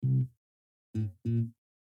All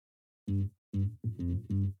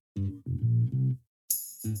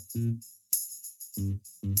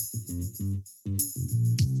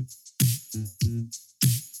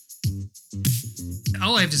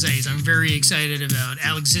I have to say is I'm very excited about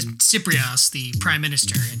Alex Tsipras, the Prime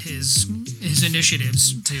Minister, and his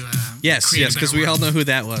initiatives to yes, because we all know who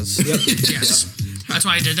that was. Yes. That's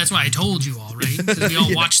why I told you all, right? Because we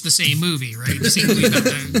all watched the same movie, right? The same movie about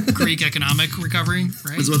the Greek economic recovery,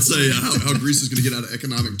 right? I was about to say how Greece is going to get out of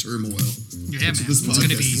economic turmoil. Yeah, man. It's going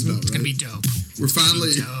to be dope. We're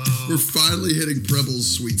finally hitting Preble's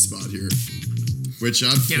sweet spot here, which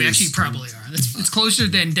I've we actually probably are. It's closer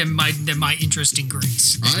than my interest in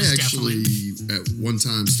Greece. I actually at one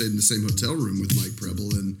time stayed in the same hotel room with Mike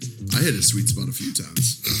Preble, and I hit a sweet spot a few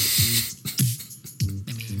times.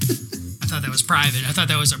 I thought that was private. I thought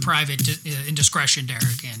that was a private indiscretion,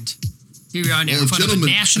 Derek. And here we are now in front of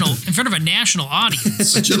a national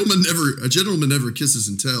audience. A gentleman never kisses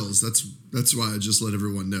and tells. That's why I just let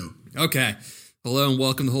everyone know. Okay. Hello and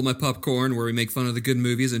welcome to Hold My Popcorn, where we make fun of the good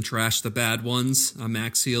movies and trash the bad ones. I'm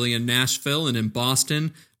Max Healy in Nashville, and in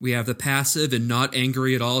Boston, we have the passive and not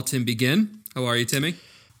angry at all Tim Begin. How are you, Timmy?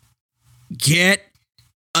 Get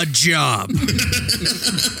a job.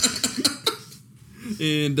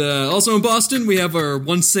 And also in Boston, we have our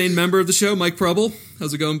one sane member of the show, Mike Preble.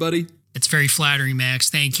 How's it going, buddy? It's very flattering, Max.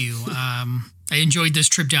 Thank you. I enjoyed this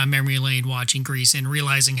trip down memory lane watching Grease and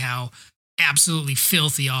realizing how absolutely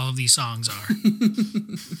filthy all of these songs are.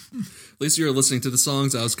 At least you were listening to the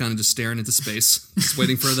songs. I was kind of just staring into space, just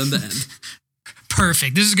waiting for them to end.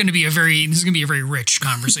 Perfect. This is going to be a very rich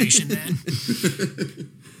conversation then.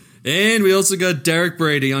 And we also got Derek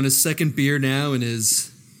Brady on his second beer now in his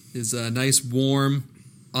nice, warm,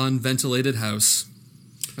 unventilated house.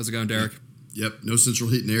 How's it going, Derek? Yep, no central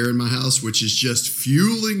heat and air in my house, which is just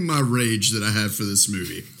fueling my rage that I have for this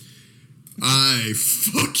movie. I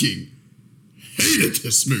fucking hated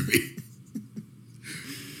this movie.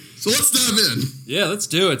 So let's dive in. Yeah, let's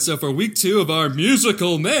do it. So for week 2 of our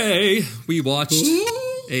musical May, we watched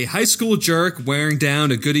a high school jerk wearing down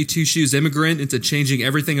a goody two-shoes immigrant into changing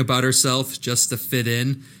everything about herself just to fit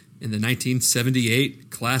in the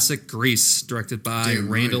 1978 classic Grease, directed by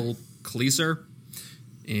Randall Kleiser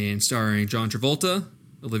and starring John Travolta,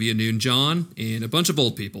 Olivia Newton-John, and a bunch of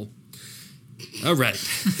old people. All right,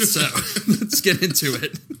 so let's get into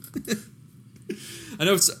it. I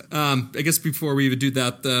know it's, I guess before we even do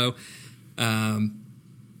that, though,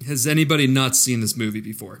 has anybody not seen this movie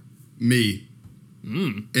before? Me.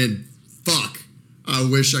 And fuck, I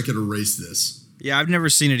wish I could erase this. Yeah, I've never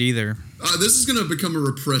seen it either. This is gonna become a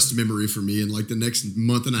repressed memory for me in like the next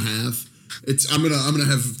month and a half. I'm gonna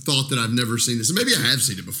have thought that I've never seen this, and maybe I have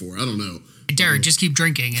seen it before. I don't know. Derek, just keep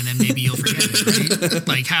drinking, and then maybe you'll forget it. Right?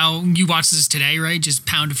 Like how you watched this today, right? Just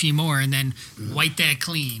pound a few more, and then wipe that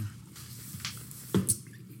clean.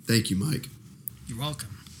 Thank you, Mike. You're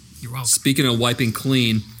welcome. You're welcome. Speaking of wiping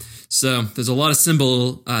clean, so there's a lot of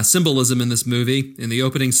symbolism in this movie. In the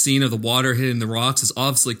opening scene of the water hitting the rocks is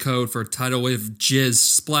obviously code for a tidal wave of jizz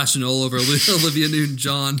splashing all over Olivia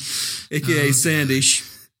Newton-John, a.k.a. Sandy,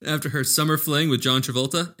 after her summer fling with John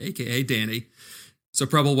Travolta, a.k.a. Danny. So,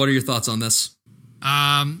 Preble, what are your thoughts on this?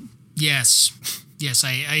 Yes,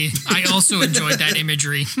 I also enjoyed that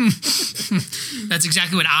imagery. That's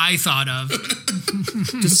exactly what I thought of.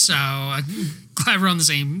 So glad we're on the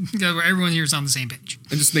same. Everyone here is on the same page.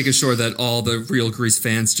 I'm just making sure that all the real Grease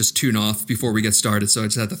fans just tune off before we get started. So I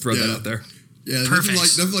just had to throw that out there. Yeah, perfect.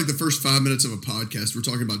 Nothing like the first 5 minutes of a podcast. We're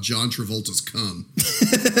talking about John Travolta's cum.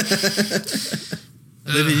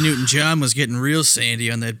 Olivia Newton-John was getting real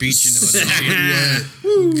sandy on that beach. You know what I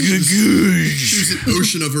mean? She was an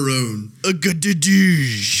ocean of her own.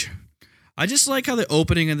 I just like how the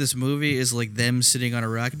opening of this movie is like them sitting on a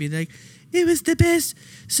rock and being like, "It was the best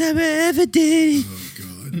summer ever did. Oh,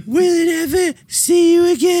 God. Will it ever see you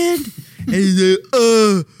again?" And he's like,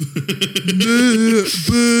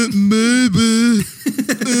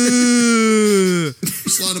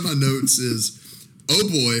 First line of my notes is, "Oh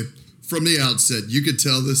boy, from the outset, you could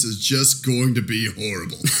tell this is just going to be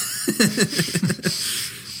horrible."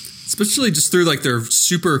 Especially just through like their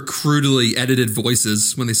super crudely edited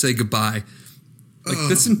voices when they say goodbye. Like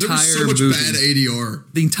this entire so much movie, bad ADR.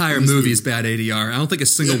 The entire movie is bad ADR. I don't think a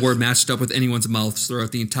single word matched up with anyone's mouths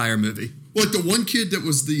throughout the entire movie. Well, like the one kid that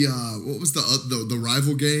was the what was the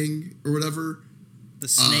rival gang or whatever? The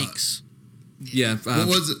Snakes. What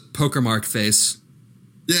was it? Poker mark face.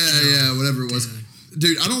 Yeah, whatever it was.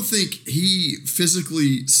 Dude, I don't think he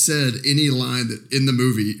physically said any line that in the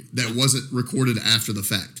movie that wasn't recorded after the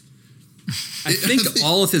fact. I think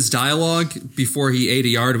all of his dialogue before he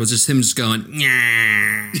ADR'd was just him just going,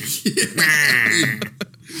 "Nyah."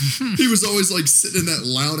 He was always like sitting in that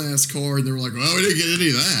loud ass car, and they were like, "Well, we didn't get any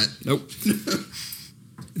of that." Nope.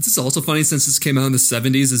 It's also funny since this came out in the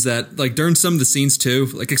 70s is that like during some of the scenes too,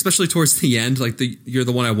 like especially towards the end, like the "You're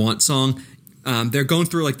the One I Want" song, they're going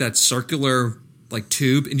through like that circular like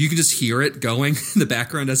tube, and you can just hear it going in the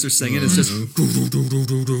background as they're singing. It's just.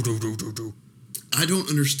 I don't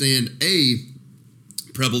understand.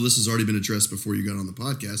 Preble, this has already been addressed before you got on the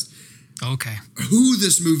podcast. Okay. Who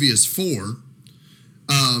this movie is for?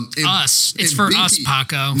 And, Us. It's and for B, us,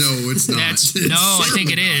 Paco. No, it's not. I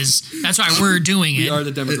think it is. That's why we're doing it. We are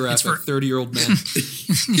the demographic, 30-year-old men.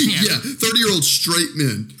 Yeah, 30-year-old straight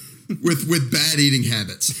men with bad eating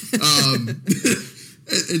habits.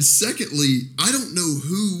 And secondly, I don't know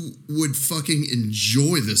who would fucking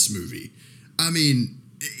enjoy this movie. I mean,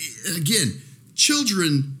 again,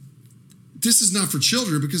 children, this is not for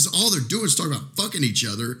children because all they're doing is talking about fucking each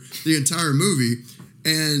other the entire movie.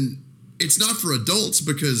 And it's not for adults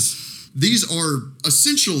because these are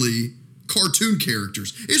essentially cartoon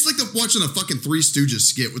characters. It's like watching a fucking Three Stooges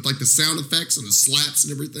skit with like the sound effects and the slaps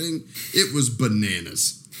and everything. It was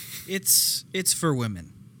bananas. It's for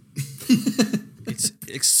women. It's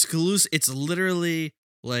exclusive. It's literally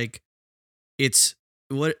like it's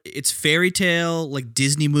fairy tale like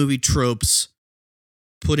Disney movie tropes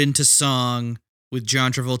put into song with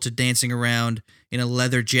John Travolta dancing around in a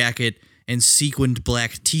leather jacket and sequined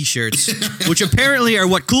black t-shirts, which apparently are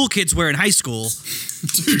what cool kids wear in high school.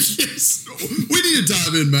 Dude, yes. We need to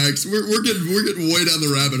dive in, Max. We're getting way down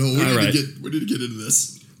the rabbit hole. We need to get into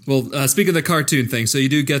this. Well, speaking of the cartoon thing, so you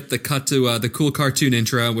do get the cut to the cool cartoon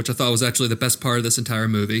intro, which I thought was actually the best part of this entire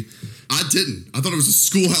movie. I didn't. I thought it was a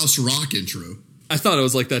Schoolhouse Rock intro. I thought it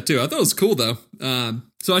was like that too. I thought it was cool though.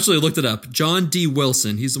 So I actually looked it up. John D.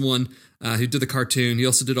 Wilson, he's the one who did the cartoon. He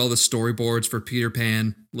also did all the storyboards for Peter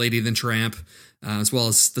Pan, Lady and the Tramp, as well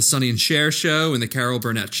as the Sonny and Cher show and the Carol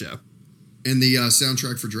Burnett show. And the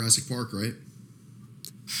soundtrack for Jurassic Park, right?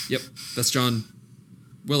 Yep, that's John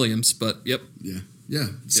Williams, but yep. Yeah,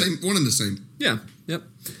 same one and the same. Yeah, yep.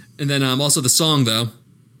 And then also the song though,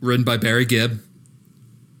 written by Barry Gibb.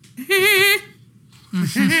 He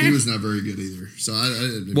was not very good either. So I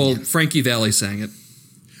didn't. Well, Frankie Valli sang it.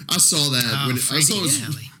 I saw that when I saw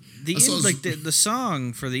the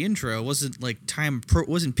song for the intro wasn't like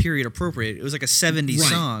wasn't period appropriate. It was like a 70s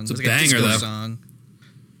song. It's it was a like banger, a disco though. song.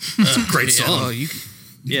 It's a great song.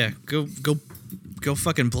 Go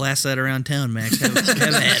fucking blast that around town, Max. Have at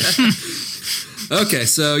it. Okay,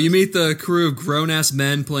 so you meet the crew of grown-ass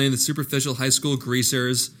men playing the superficial high school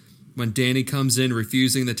greasers when Danny comes in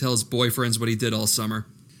refusing to tell his boyfriends what he did all summer.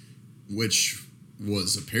 Which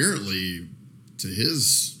was apparently, to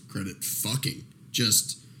his credit, fucking.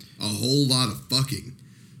 Just a whole lot of fucking.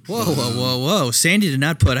 Whoa. Sandy did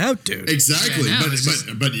not put out, dude. Exactly. Yeah,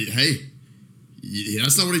 but hey,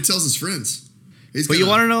 that's not what he tells his friends. But you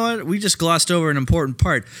want to know what? We just glossed over an important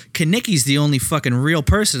part. Kanicki's the only fucking real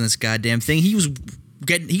person in this goddamn thing. He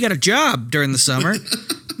got a job during the summer.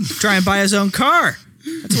 Try and buy his own car.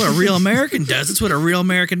 That's what a real American does. That's what a real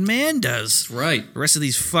American man does. Right. The rest of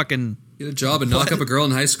these fucking... Get a job and knock up a girl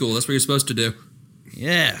in high school. That's what you're supposed to do.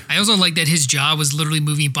 Yeah. I also like that his job was literally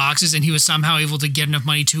moving boxes and he was somehow able to get enough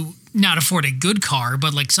money to not afford a good car,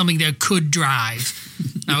 but like something that could drive.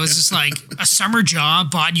 I was just like, a summer job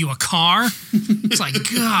bought you a car? It's like,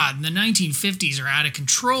 God, the 1950s are out of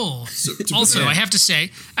control. Also, I have to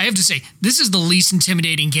say, this is the least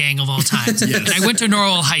intimidating gang of all time. Yes. And I went to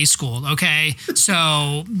Norwell High School, okay?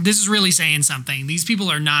 So this is really saying something. These people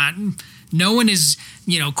are not... No one is,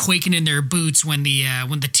 quaking in their boots when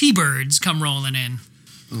the T-Birds come rolling in.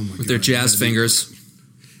 Oh my With their jazz fingers.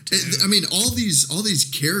 I mean, all these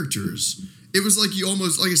characters. It was like you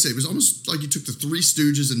almost, like I said, it was almost like you took the Three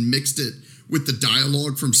Stooges and mixed it with the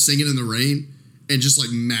dialogue from Singing in the Rain and just like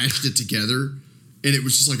mashed it together. And it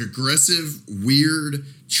was just like aggressive, weird,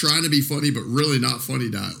 trying to be funny, but really not funny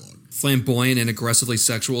dialogue. Flamboyant and aggressively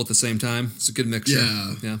sexual at the same time. It's a good mixture.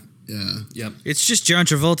 Yeah. Yep. It's just John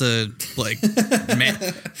Travolta, like,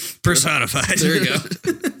 personified. There you go.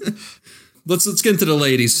 Let's get into the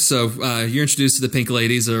ladies. So you're introduced to the Pink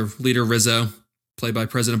Ladies, or Leader Rizzo, played by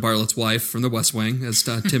President Bartlett's wife from The West Wing, as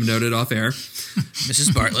Tim noted off air.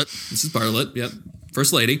 Mrs. Bartlett. Mrs. Bartlett, yep.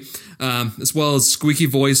 First Lady. As well as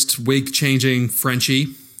squeaky-voiced, wig-changing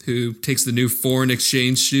Frenchie, who takes the new foreign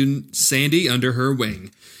exchange student, Sandy, under her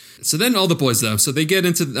wing. So then all the boys, though. So they get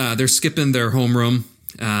into, they're skipping their homeroom.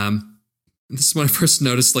 This is when I first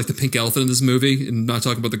noticed, like, the pink elephant in this movie, and not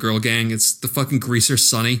talking about the girl gang. It's the fucking greaser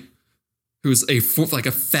Sonny, who's a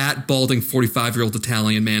fat, balding 45-year-old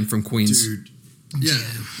Italian man from Queens. Dude. Yeah.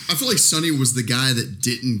 I feel like Sonny was the guy that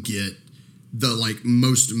didn't get the like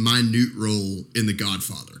most minute role in The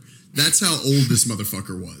Godfather. That's how old this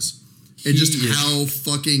motherfucker was. And just how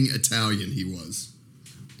fucking Italian he was.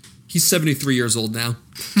 He's 73 years old now.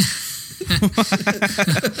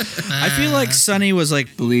 I feel like Sonny was like,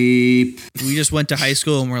 Bleep. we just went to high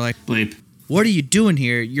school and we're like, Bleep. what are you doing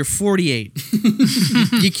here? You're 48.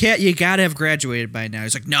 You gotta have graduated by now.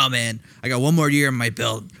 He's like, no, man, I got one more year in my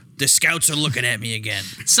belt. The scouts are looking at me again.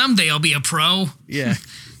 Someday I'll be a pro. Yeah.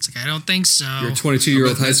 It's like, I don't think so. You're a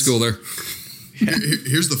 22-year-old high that's- schooler.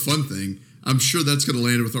 Here's the fun thing. I'm sure that's going to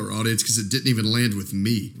land with our audience because it didn't even land with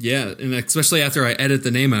me. Yeah, and especially after I edit the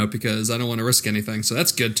name out because I don't want to risk anything, so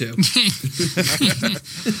that's good too.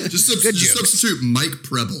 Just substitute Mike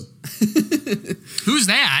Preble. Who's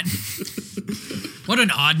that? What an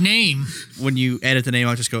odd name. When you edit the name,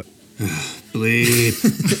 I'll just go, Bleep.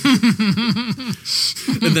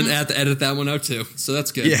 And then edit that one out too, so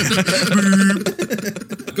that's good. yeah.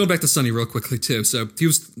 Going back to Sonny real quickly too. So he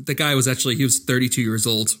was 32 years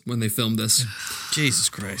old when they filmed this, Jesus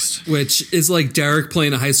Christ. which is like Derek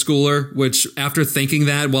playing a high schooler. Which after thinking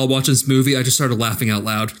that while watching this movie, I just started laughing out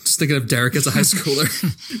loud, just thinking of Derek as a high schooler.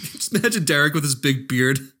 Just imagine Derek with his big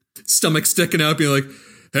beard, stomach sticking out, being like,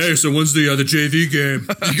 "Hey, so when's the JV game?"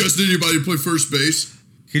 You guys need anybody to play first base?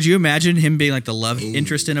 Could you imagine him being like the love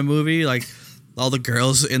interest in a movie? Like all the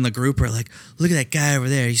girls in the group are like, look at that guy over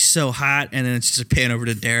there. He's so hot. And then it's just a pan over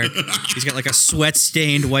to Derek. He's got like a sweat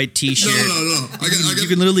stained white t-shirt. No. I You got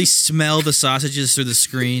can literally smell the sausages through the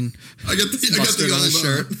screen. Mustard on his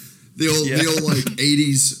shirt. The old like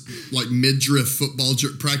 80s like midriff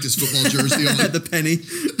practice football jersey on. The penny.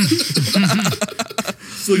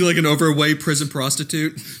 It's looking like an overweight prison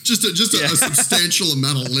prostitute. Just a substantial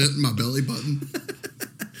amount of lint in my belly button.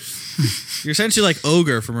 You're essentially like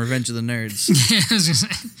Ogre from Revenge of the Nerds.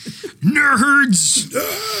 Nerds.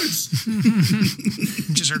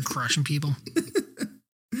 Just start crushing people.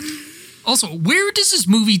 Also, where does this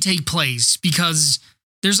movie take place? Because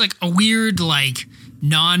there's like a weird like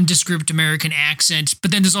nondescript American accent,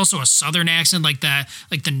 but then there's also a Southern accent, like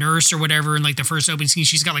the nurse or whatever in like the first opening scene.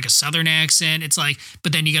 She's got like a Southern accent. It's like,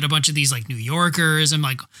 but then you got a bunch of these like New Yorkers and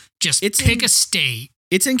like just pick a state.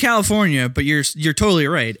 It's in California, but you're totally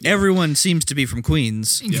right. Everyone seems to be from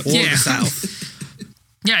Queens or the South.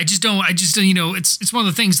 Yeah, I just don't, it's one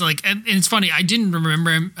of the things like, and it's funny, I didn't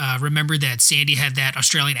remember that Sandy had that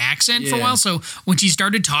Australian accent for a while. So when she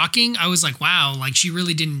started talking, I was like, wow, like she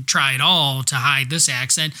really didn't try at all to hide this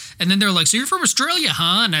accent. And then they're like, so you're from Australia,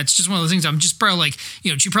 huh? And that's just one of those things. I'm just probably like,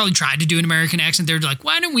 she probably tried to do an American accent. They're like,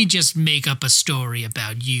 why don't we just make up a story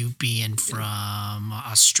about you being from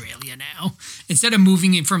Australia now? Instead of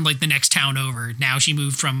moving it from like the next town over, now she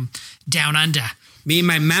moved from down under. Me and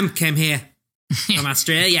my mum came here from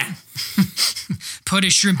Australia. Put a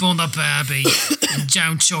shrimp on the barbie and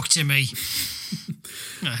don't talk to me.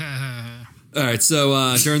 All right,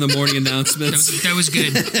 so during the morning announcements, That was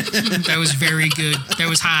good. That was very good. That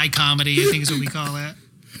was high comedy, I think is what we call that.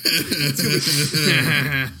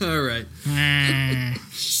 all right.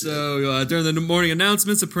 So during the morning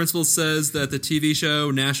announcements, the principal says that the TV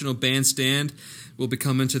show National Bandstand will be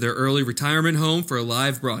coming to their early retirement home for a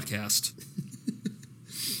live broadcast.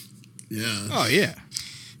 Yeah. Oh, yeah.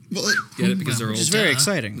 Well, Get it? Because they're old. Which is very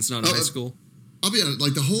exciting. It's not in high school. I'll be honest,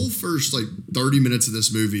 like the whole first like 30 minutes of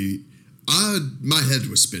this movie, my head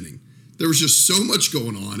was spinning. There was just so much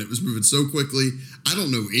going on. It was moving so quickly. I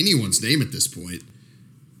don't know anyone's name at this point.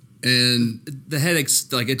 And The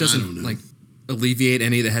headaches, like it don't doesn't know. like alleviate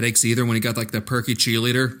any of the headaches either. When he got like the perky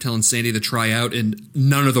cheerleader telling Sandy to try out, and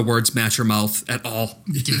none of the words match her mouth at all.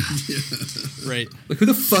 Right. Like who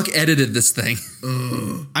the fuck edited this thing?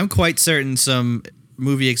 I'm quite certain some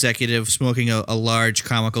movie executive smoking a large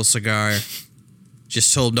comical cigar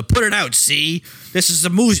just told him to put it out. See, this is a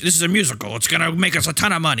musical. It's gonna make us a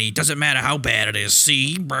ton of money. Doesn't matter how bad it is.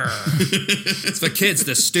 See, brr. It's for kids.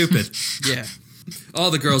 They're stupid. Yeah, All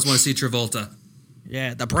the girls want to see Travolta.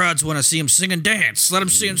 yeah. The broads want to see him sing and dance. Let him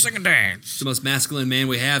see him sing and dance. It's the most masculine man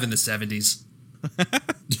we have in the 70s.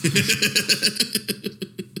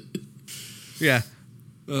 Yeah.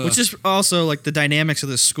 Which is also like the dynamics of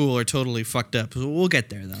this school are totally fucked up. We'll get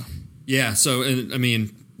there though. Yeah, so, and, I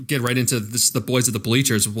mean, get right into this. The boys at the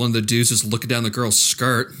bleachers. One of the dudes is looking down the girl's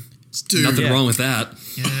skirt. dude, Nothing Yeah. wrong with that.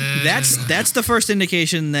 That's the first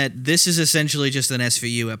indication that this is essentially just an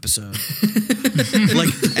SVU episode. Like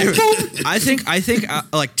I think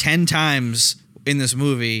like 10 times in this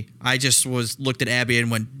movie, I just looked at Abby and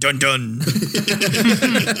went dun dun.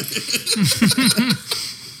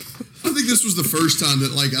 I think this was the first time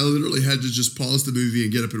that like I literally had to just pause the movie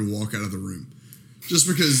and get up and walk out of the room, just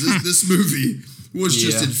because this movie was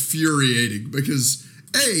just Yeah. infuriating. Because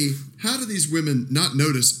A, how do these women not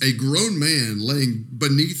notice a grown man laying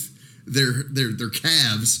beneath their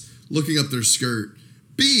calves, looking up their skirt?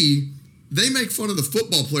 B, they make fun of the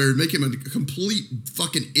football player and make him a complete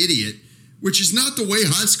fucking idiot, which is not the way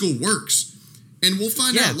high school works. And we'll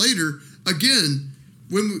find out later, again,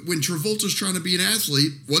 when Travolta's trying to be an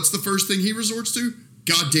athlete, what's the first thing he resorts to?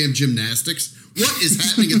 Goddamn gymnastics. What is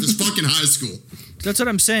happening at this fucking high school? That's what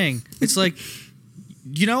I'm saying. It's like,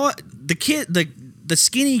 you know what? The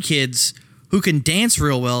skinny kids who can dance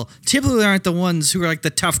real well typically aren't the ones who are like the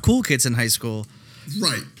tough, cool kids in high school.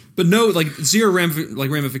 Right. But no, like zero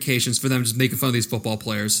ramifications for them just making fun of these football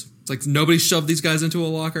players. It's like nobody shoved these guys into a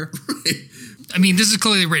locker. Right. I mean, this is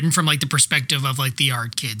clearly written from like the perspective of like the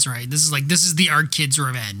art kids, right? This is the art kids'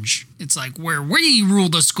 revenge. It's like where we rule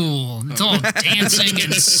the school. It's all dancing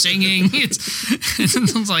and singing.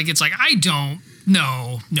 It's like I don't.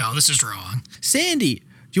 No, this is wrong. Sandy, do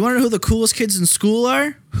you want to know who the coolest kids in school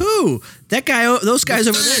are? Who? That guy. Those guys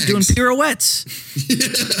over there doing pirouettes.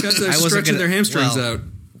 Guys are stretching their hamstrings out.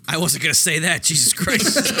 I wasn't going to say that. Jesus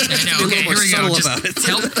Christ. I know. Okay, here we go.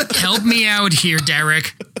 Just help me out here,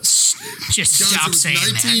 Derek. Just Guys, stop it was saying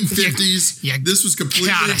 1950s. that. This was completely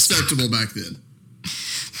acceptable back then.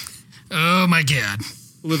 Oh my God.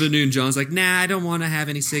 Olivia Newton-John's like, Nah, I don't want to have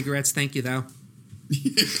any cigarettes. Thank you, though.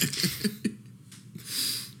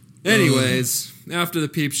 anyways, after the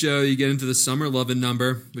peep show, you get into the summer lovin'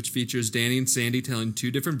 number, which features Danny and Sandy telling two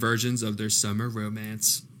different versions of their summer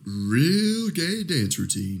romance. Real gay dance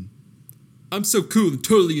routine. I'm so cool and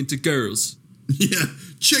totally into girls. Yeah,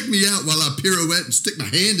 check me out while I pirouette and stick my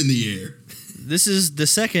hand in the air. This is the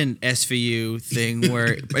second SVU thing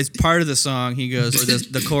where, as part of the song, he goes, or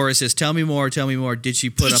the chorus is, tell me more, did she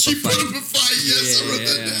put up a fight? Put up a fight? Yes, I wrote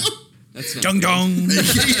that down. That's not Dong dong.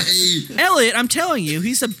 Hey. Elliot, I'm telling you,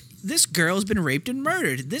 this girl has been raped and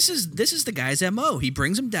murdered. This is the guy's MO. He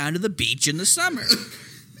brings them down to the beach in the summer.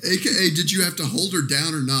 AKA, did you have to hold her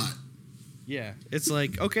down or not? Yeah, it's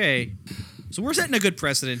like, okay, so we're setting a good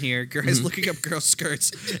precedent here. Guys looking up girls'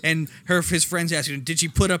 skirts, and his friends asking, did she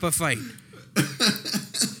put up a fight?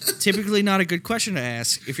 Typically not a good question to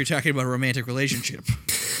ask if you're talking about a romantic relationship.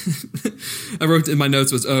 I wrote in my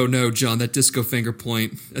notes was, oh no, John, that disco finger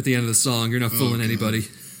point at the end of the song. You're not fooling anybody.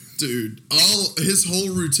 Dude, his whole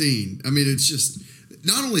routine. I mean, it's just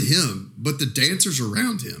not only him, but the dancers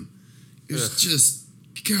around him. It was just,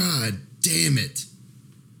 God damn it.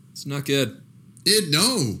 It's not good.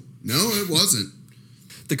 No, it wasn't.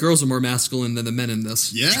 The girls are more masculine than the men in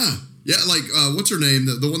this. Yeah, like what's her name?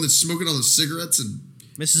 The one that's smoking all the cigarettes and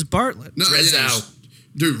Mrs. Bartlett. no, Rizzo. yeah,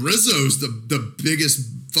 dude, Rizzo's the biggest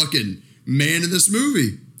fucking man in this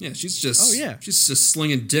movie, Yeah, she's just she's just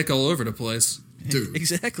slinging dick all over the place. dude.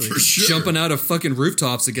 Exactly. For sure. Jumping out of fucking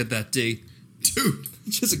rooftops to get that D. Dude.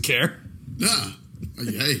 She doesn't care. Nah.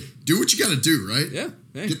 Hey, do what you got to do, right? Yeah.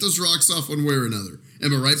 Hey. Get those rocks off one way or another.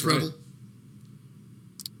 Am I right, Preble? right.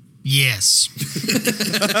 Yes.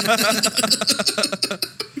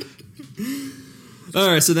 All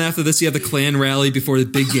right, so then after this, you have the Klan rally before the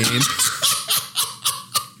big game.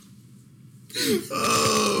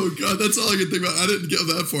 Oh, God, that's all I can think about. I didn't get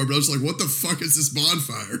that far, but I was like, what the fuck is this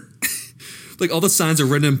bonfire? Like, all the signs are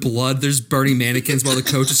written in blood. There's burning mannequins while the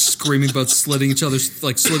coach is screaming about slitting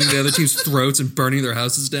the other team's throats and burning their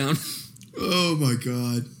houses down. Oh, my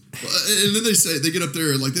God. And then they get up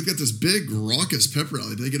there, like, they've got this big, raucous pep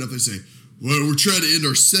rally. They get up there and say, well, we're trying to end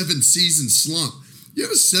our 7-season slump. You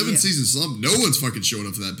have a 7-season slump, no one's fucking showing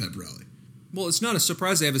up for that pep rally. Well, it's not a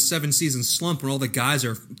surprise they have a 7-season slump when all the guys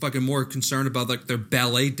are fucking more concerned about, like, their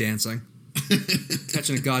ballet dancing.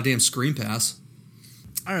 Catching a goddamn screen pass.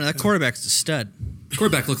 I don't know. That quarterback's a stud.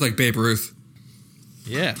 Quarterback looked like Babe Ruth.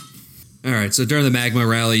 Yeah. All right, so during the Magma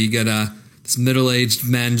rally, you get this middle-aged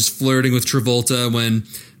man just flirting with Travolta when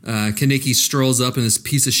Kaneki strolls up in this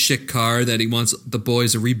piece of shit car that he wants the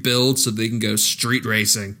boys to rebuild so they can go street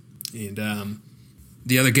racing. And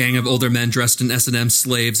the other gang of older men dressed in S&M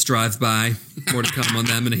slaves drive by. More to come on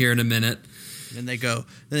them here in a minute. Then they go,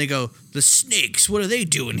 the snakes, what are they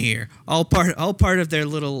doing here? All part of their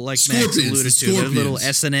little, like Max Scorpions, alluded the to, their little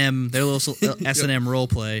scorpions. S&M role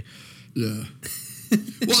play. Yeah.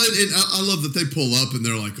 Well, and I love that they pull up and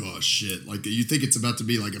they're like, oh, shit. Like, you think it's about to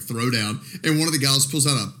be like a throwdown. And one of the guys pulls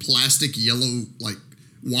out a plastic yellow, like,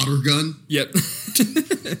 water gun. Yep.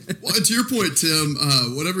 Well, to your point, Tim,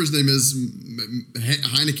 whatever his name is,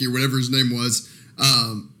 Heineke or whatever his name was,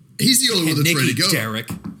 he's the only one that's ready to go. Derek.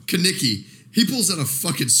 Kaneki. He pulls out a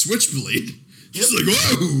fucking switchblade. He's like,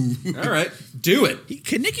 whoa. All right, do it.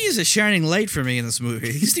 Kaneki is a shining light for me in this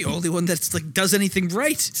movie. He's the only one that's like does anything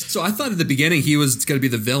right. So I thought at the beginning he was going to be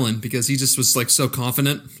the villain because he just was like so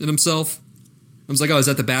confident in himself. I was like, oh, is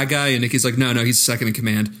that the bad guy? And Nikki's like, no, he's second in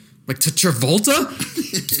command. I'm like, to Travolta?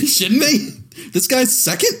 You shitting me? This guy's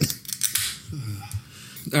second?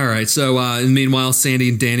 All right, so meanwhile, Sandy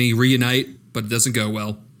and Danny reunite, but it doesn't go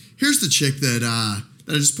well. Here's the chick that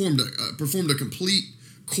I just performed a complete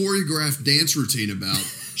choreographed dance routine about.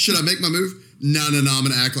 Should I make my move? No, I'm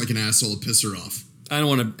going to act like an asshole and piss her off. I don't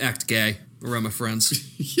want to act gay around my friends.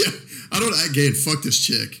 Yeah, I don't act gay and fuck this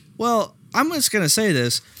chick. Well, I'm just gonna say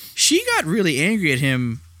this. She got really angry at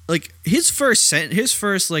him. Like his first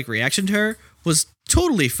like reaction to her was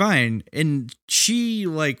totally fine, and she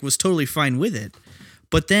like was totally fine with it.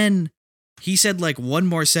 But then he said like one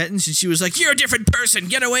more sentence, and she was like, "You're a different person.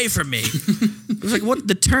 Get away from me." It was like what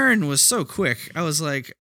the turn was so quick. I was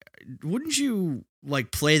like, wouldn't you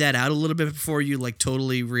like play that out a little bit before you like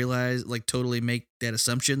totally realize, like totally make that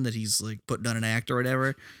assumption that he's like putting on an act or whatever?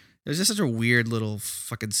 It was just such a weird little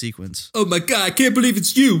fucking sequence. Oh my god, I can't believe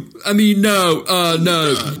it's you. I mean, no.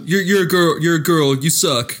 You're a girl. You're a girl. You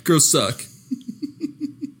suck. Girls suck.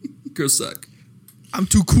 Girls suck. I'm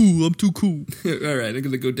too cool. All right, I'm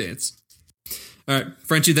gonna go dance. All right,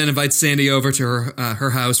 Frenchie then invites Sandy over to her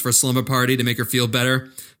house for a slumber party to make her feel better,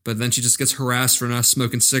 but then she just gets harassed for not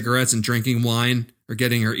smoking cigarettes and drinking wine or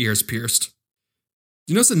getting her ears pierced.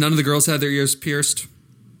 You notice that none of the girls had their ears pierced,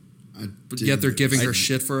 but yet they're giving her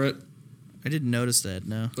shit for it. I didn't notice that.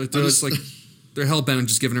 No, Like they're just like they're hell bent on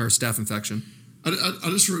just giving her a staph infection. I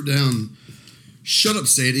just wrote down, shut up,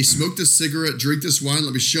 Sandy. Smoke this cigarette, drink this wine,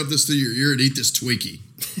 let me shove this through your ear and eat this Twinkie.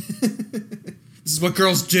 This is what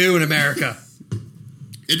girls do in America.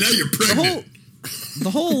 And now you're pregnant. The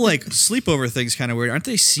whole like sleepover thing's kind of weird. Aren't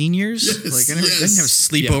they seniors? Yes, Like I didn't have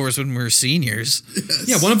sleepovers when we were seniors.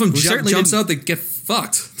 Yeah, one of them certainly jumps didn't- out, they get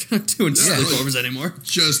fucked. They're not doing sleepovers anymore.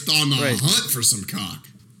 Just on the hunt for some cock.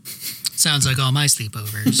 Sounds like all my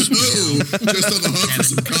sleepovers. Oh, just on the hunt for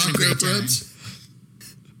some cock there, Great time. friends?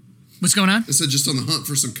 What's going on? I said just on the hunt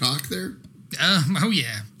for some cock there? Oh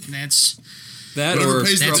yeah, that's That Whatever or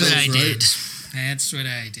pays the what bills, I right? did. That's what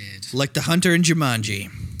I did. Like the hunter in Jumanji.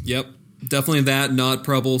 Yep. Definitely that, not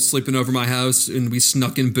Preble sleeping over my house and we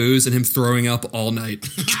snuck in booze and him throwing up all night.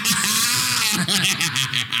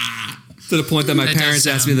 To the point that my That does parents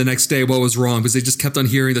asked me sound- the next day what was wrong because they just kept on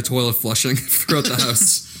hearing the toilet flushing throughout the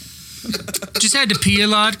house. Just had to pee a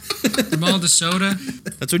lot from all the soda.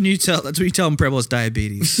 That's when you tell him Preble has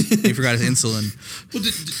diabetes. He forgot his insulin. Well,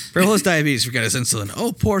 Preble has diabetes, forgot his insulin.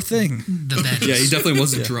 Oh, poor thing. The best. Yeah, he definitely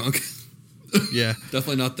wasn't drunk. Yeah.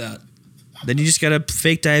 Definitely not that. Then you just got a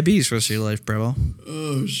fake diabetes for the rest of your life, Preble.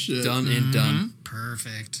 oh, shit. Done and done.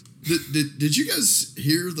 Perfect. Did you guys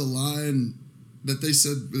hear the line that they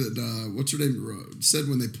said, that, what's her name, said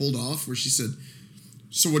when they pulled off, where she said,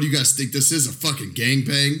 so what do you guys think this is, a fucking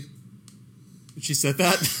gangbang? She said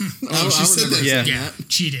that? Oh, she said that. Yeah. Yeah,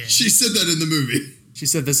 she did. She said that in the movie. She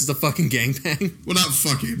said this is a fucking gangbang. Well, not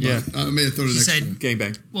fucking, but Yeah. I may have thrown an She extra. said,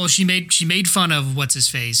 Gangbang. well, she made fun of what's his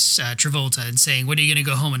face, Travolta, and saying, "What are you gonna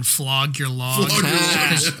go home and flog your log?" Flog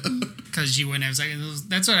your log. Because you went. I was like,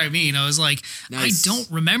 that's what I mean. I was like, Nice. I don't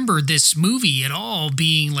remember this movie at all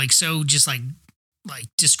being like so just like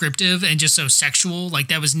descriptive and just so sexual. Like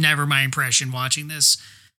that was never my impression watching this.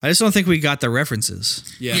 I just don't think we got the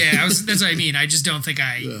references. Yeah. Yeah, that's what I mean. I just don't think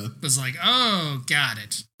I Yeah. was like, oh, got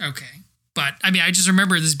it. Okay. But I mean, I just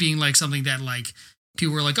remember this being like something that like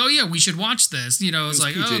people were like, oh yeah, we should watch this. You know, it's It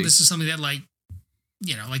like, was PG. oh, this is something that like,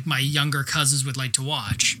 you know, like my younger cousins would like to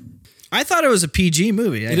watch. I thought it was a PG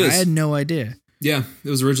movie. I It is. had no idea. Yeah, it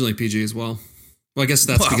was originally PG as well. Well, I guess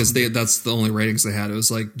that's Wow. because that's the only ratings they had. It was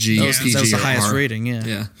like G, That was, PG, that was the or highest R. rating, yeah.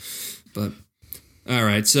 Yeah. But, all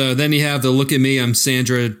right. So then you have the Look at Me, I'm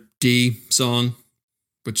Sandra D song,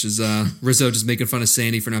 which is Rizzo just making fun of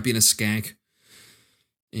Sandy for not being a skank.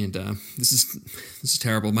 And this is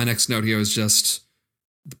terrible. My next note here is just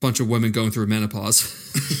a bunch of women going through menopause.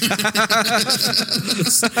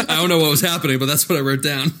 I don't know what was happening, but that's what I wrote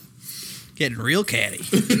down. Getting real catty.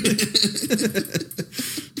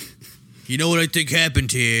 You know what I think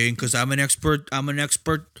happened here? Because I'm an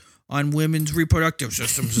expert on women's reproductive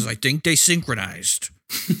systems. Is I think they synchronized.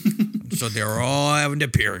 So they're all having their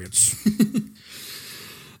periods.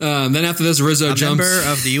 Then after this, Rizzo A jumps. member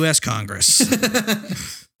of the U.S. Congress.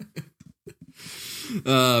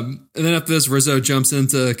 And then after this, Rizzo jumps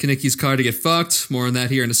into Kanicki's car to get fucked. More on that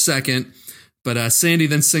here in a second. But Sandy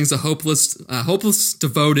then sings a hopeless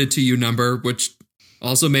devoted to you number, which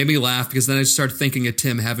also made me laugh because then I just started thinking of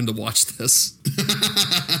Tim having to watch this.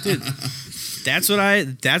 That's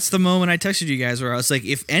the moment I texted you guys where I was like,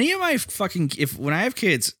 if any of my when I have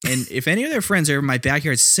kids and if any of their friends are in my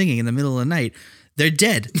backyard singing in the middle of the night, they're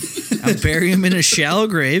dead. I'll bury them in a shallow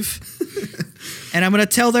grave. and I'm going to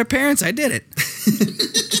tell their parents I did it.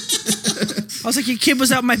 I was like, your kid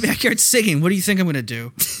was out in my backyard singing. What do you think I'm going to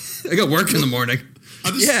do? I got work in the morning.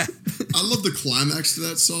 Yeah. I love the climax to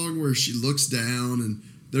that song where she looks down and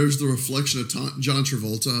there's the reflection of John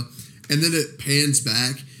Travolta, and then it pans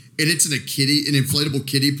back and it's in an inflatable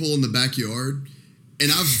kiddie pool in the backyard,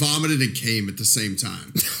 and I vomited and came at the same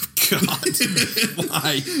time. God,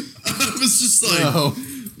 why? I was just like,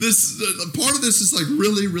 this part of this is like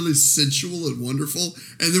really, really sensual and wonderful,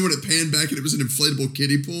 and then when it panned back and it was an inflatable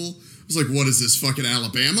kiddie pool, I was like, what is this, fucking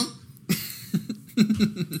Alabama?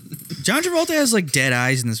 John Travolta has like dead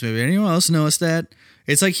eyes in this movie. Anyone else notice that?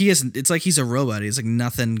 It's like he's a robot. He's like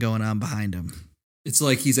nothing going on behind him. It's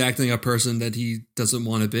like he's acting a person that he doesn't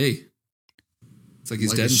want to be. It's like he's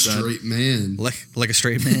like dead a inside. straight man. Like a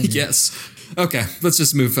straight man. Yes. Okay, let's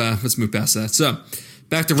just move. Let's move past that. So,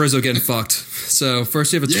 back to Rizzo getting fucked. So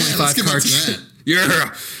first you have a 25 get card. back to that.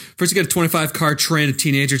 Yeah. First you get a 25 card train of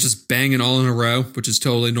teenagers just banging all in a row, which is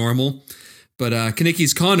totally normal. But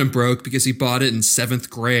Kanicki's condom broke because he bought it in 7th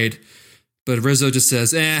grade. But Rizzo just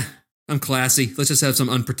says, I'm classy. Let's just have some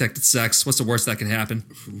unprotected sex. What's the worst that can happen?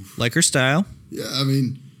 Like her style. Yeah, I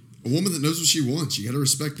mean, a woman that knows what she wants, you got to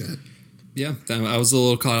respect that. Yeah, I was a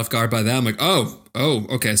little caught off guard by that. I'm like, oh,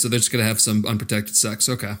 okay. So they're just going to have some unprotected sex.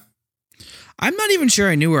 Okay. I'm not even sure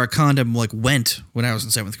I knew where a condom like went when I was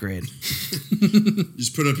in 7th grade.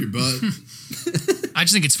 Just put up your butt. I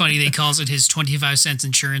just think it's funny that he calls it his 25 cents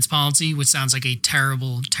insurance policy, which sounds like a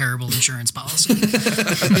terrible, terrible insurance policy.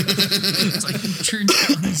 It's like,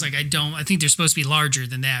 he's like, I think they're supposed to be larger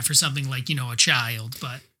than that for something like, a child,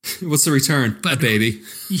 but. What's the return? But, a baby.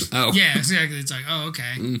 Oh. Yeah, exactly. It's like, oh,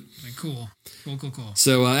 okay. Like, cool.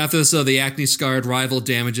 So after this, the acne-scarred rival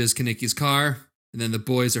damages Kanicki's car, and then the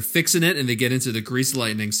boys are fixing it, and they get into the Grease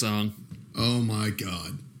Lightning song. Oh, my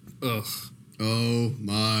God. Ugh. Oh,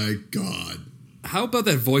 my God. How about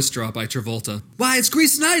that voice drop by Travolta? Why, it's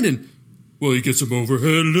Grease Lightning! Well, he gets him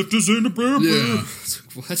overhead, lifters in the bumper. Yeah.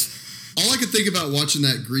 What? All I could think about watching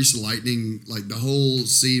that Grease Lightning, like the whole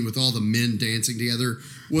scene with all the men dancing together,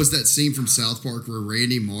 was that scene from South Park where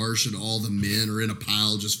Randy Marsh and all the men are in a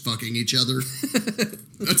pile just fucking each other.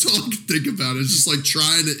 That's all I could think about. It's just like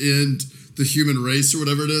trying to end the human race or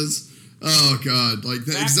whatever it is. Oh, God. Like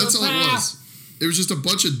that, 'cause that's all it was. It was just a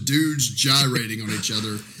bunch of dudes gyrating on each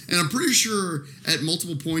other. And I'm pretty sure at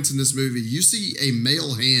multiple points in this movie, you see a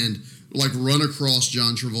male hand like run across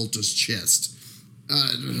John Travolta's chest.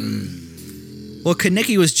 Well,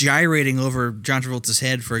 Kanicki was gyrating over John Travolta's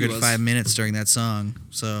head for a good was. 5 minutes during that song.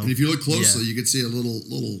 So, And if you look closely, yeah. you could see a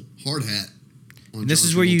little hard hat. On This John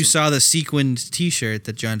is where you Travolta. saw the sequined T-shirt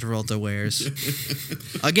that John Travolta wears.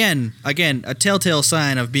 Again, a telltale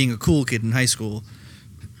sign of being a cool kid in high school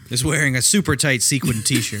is wearing a super tight sequined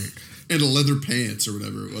T-shirt. And a leather pants or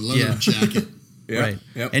whatever, a leather jacket. Right.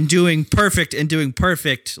 Yep. And doing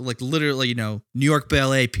perfect, like literally, New York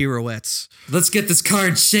Ballet pirouettes. Let's get this car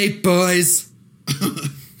in shape, boys.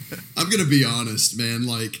 I'm gonna be honest, man.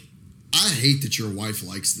 Like, I hate that your wife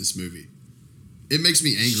likes this movie. It makes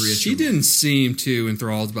me angry at She you. didn't seem too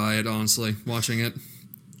enthralled by it, honestly, watching it.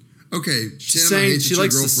 Okay, Tim, I saying hate that she your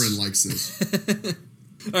likes this- girlfriend likes this.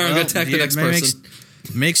 All right, I'm going to attack the next person.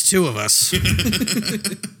 Makes two of us.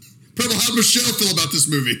 Purple, how'd Michelle feel about this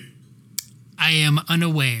movie? I am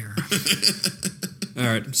unaware. All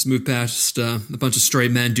right, just move past a bunch of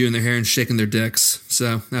straight men doing their hair and shaking their dicks.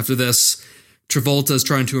 So after this, Travolta's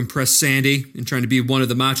trying to impress Sandy and trying to be one of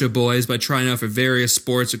the macho boys by trying out for various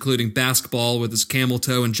sports, including basketball with his camel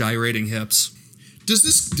toe and gyrating hips. Does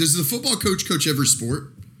the football coach every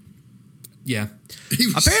sport? Yeah. He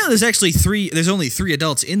was- Apparently, there's only 3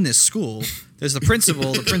 adults in this school. There's the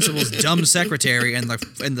principal, the principal's dumb secretary, and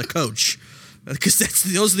the coach. Because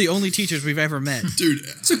those are the only teachers we've ever met. dude,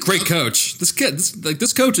 It's a great coach. This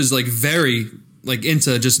coach is very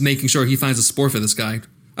into just making sure he finds a sport for this guy.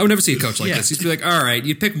 I would never see a coach like Yeah. this. He'd be like, all right,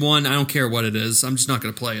 you pick one. I don't care what it is. I'm just not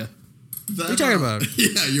going to play you. what are you talking about?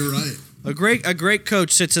 Yeah, you're right. A great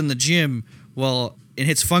coach sits in the gym and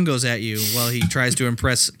hits fungos at you while he tries to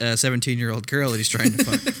impress a 17-year-old girl that he's trying to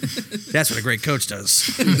fuck. That's what a great coach does.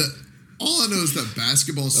 All I know is that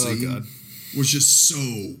basketball scene God. was just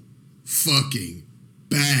so fucking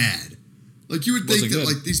bad. Like, you would think Wasn't that good.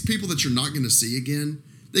 like these people that you're not going to see again,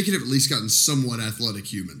 they could have at least gotten somewhat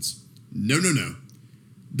athletic humans. No.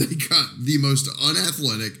 They got the most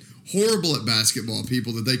unathletic, horrible at basketball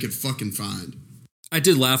people that they could fucking find. I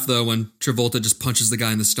did laugh, though, when Travolta just punches the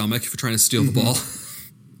guy in the stomach for trying to steal the ball.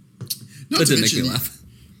 Not That to did make mention, me laugh.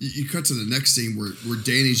 You cut to the next scene where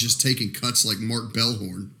Danny's just taking cuts like Mark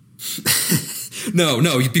Bellhorn. No,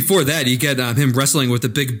 before that, you get him wrestling with the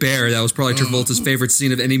big bear. That was probably Travolta's favorite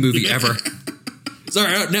scene of any movie ever.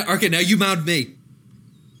 Sorry, now you mount me.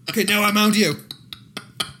 Okay, now I mount you.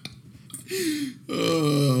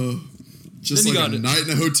 Just Then you like a got it. night in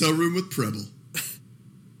a hotel room with Preble.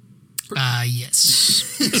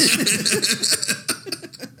 Yes.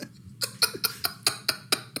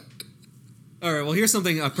 All right, well, here's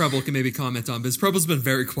something Preble can maybe comment on, because Preble's been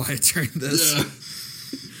very quiet during this. Yeah.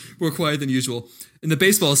 More quiet than usual. In the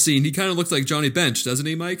baseball scene, he kind of looks like Johnny Bench, doesn't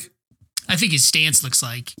he, Mike? I think his stance looks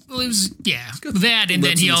like, well, it was, yeah, that, and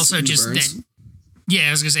then lips he and the- also and the just, burns. yeah,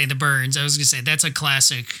 I was going to say the burns. I was going to say that's a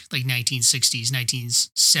classic, like, 1960s,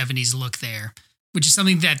 1970s look there, which is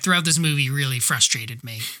something that throughout this movie really frustrated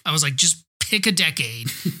me. I was like, just pick a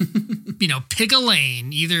decade, pick a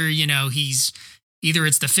lane. Either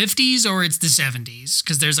it's the 50s or it's the 70s,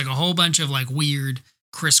 because there's like a whole bunch of like weird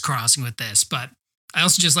crisscrossing with this. But I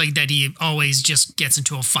also just like that he always just gets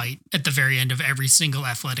into a fight at the very end of every single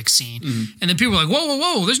athletic scene. And then people are like,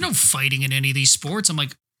 whoa, there's no fighting in any of these sports. I'm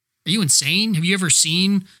like, are you insane? Have you ever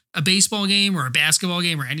seen a baseball game or a basketball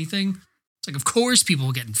game or anything? It's like, of course people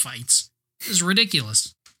will get in fights. This is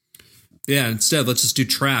ridiculous. Yeah, instead, let's just do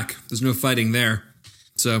track. There's no fighting there.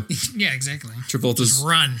 So Yeah, exactly. Travolta's Just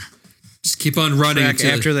run. just keep on running. Track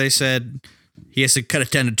after they said he has to cut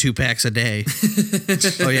it down to 2 packs a day.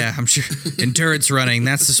 Oh yeah, I'm sure endurance running,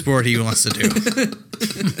 that's the sport he wants to do.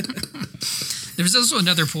 There was also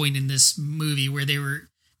another point in this movie where they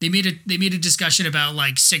made a discussion about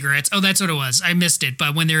like cigarettes. Oh, that's what it was. I missed it.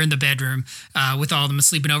 But when they're in the bedroom with all of them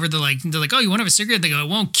sleeping over, they're like, oh, you want to have a cigarette? They go, it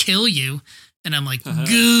won't kill you. And I'm like, goo.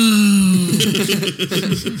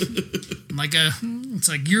 I'm like, it's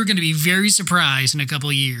like you're going to be very surprised in a couple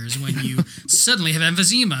of years when you suddenly have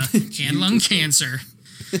emphysema and lung cancer.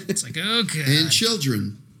 It's like, okay. And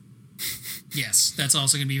children. Yes, that's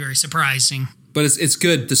also going to be very surprising. But it's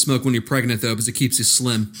good to smoke when you're pregnant, though, because it keeps you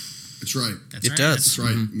slim. That's right. That's It right. does. That's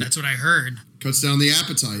right. That's what I heard. Cuts down the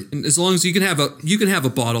appetite. And as long as you can have a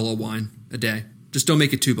bottle of wine a day. Just don't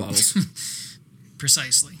make it 2 bottles.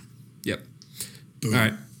 Precisely. Yep. Boom. All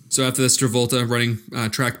right. So after this, Travolta running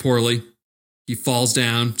track poorly, he falls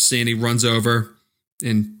down. Sandy runs over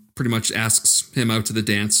and pretty much asks him out to the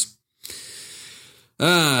dance.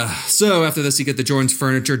 So after this, you get the Jordan's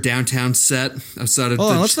Furniture downtown set outside of.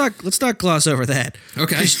 Hold on, let's not gloss over that.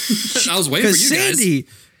 Okay. I was waiting for you guys.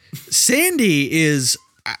 Sandy is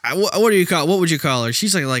what do you call? What would you call her?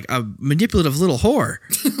 She's like a manipulative little whore.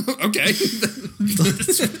 Okay.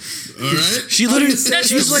 All right. She literally, That's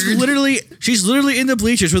she's like weird. she's literally in the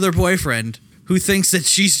bleachers with her boyfriend, who thinks that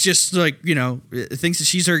she's just like thinks that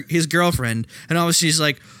she's his girlfriend, and obviously she's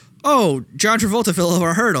like, oh, John Travolta fell over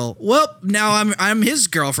a hurdle. Well, now I'm his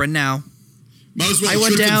girlfriend now. Might as well I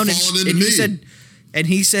went tripped down and fallen into and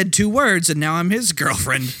me. he said 2 words, and now I'm his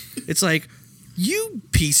girlfriend. It's like, you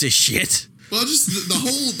piece of shit. Well, just the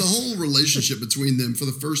whole relationship between them for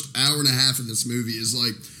the first hour and a half of this movie is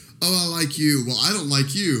like, oh, I like you. Well, I don't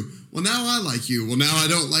like you. Well, now I like you. Well, now I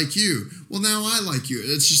don't like you. Well, now I like you.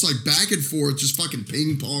 It's just like back and forth, just fucking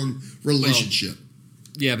ping pong relationship.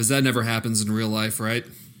 Yeah, because that never happens in real life, right?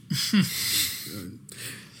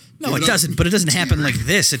 No, it doesn't. But it doesn't happen like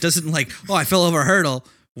this. It doesn't like, oh, I fell over a hurdle.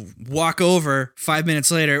 Walk over 5 minutes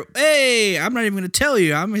later. Hey, I'm not even going to tell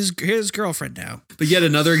you. I'm his girlfriend now. But yet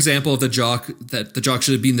another example of the jock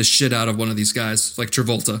should have beaten the shit out of one of these guys, like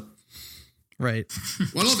Travolta. Right.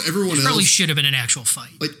 Well, I love everyone Probably else. should have been an actual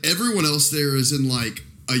fight. Like everyone else there is in like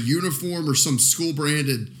a uniform or some school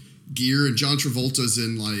branded gear, and John Travolta's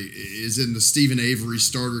in the Stephen Avery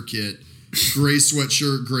starter kit, gray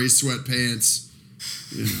sweatshirt, gray sweatpants.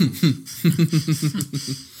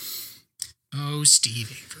 Oh,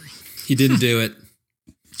 Steve Avery. He didn't do it.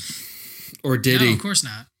 Or did No, he? of course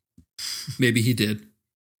not. Maybe he did.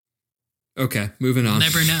 Okay, moving on.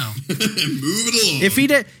 Never know. Move it along.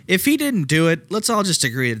 If he didn't do it, let's all just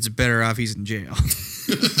agree it's better off he's in jail.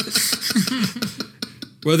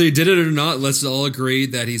 Whether he did it or not, let's all agree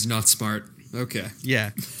that he's not smart. Okay.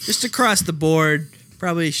 Yeah. Just across the board,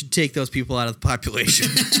 probably should take those people out of the population.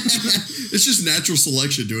 It's just natural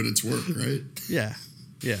selection doing its work, right? Yeah.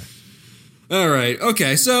 Yeah. All right.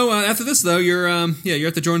 Okay. So after this, though, you're at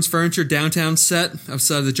the Jordan's Furniture downtown set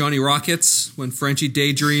outside of the Johnny Rockets when Frenchie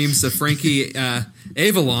daydreams of Frankie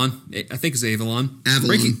Avalon. I think it's Avalon.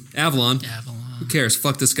 Avalon. Who cares?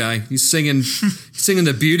 Fuck this guy. He's singing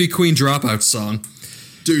the Beauty Queen Dropout song.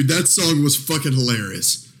 Dude, that song was fucking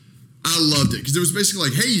hilarious. I loved it because it was basically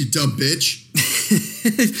like, hey, you dumb bitch.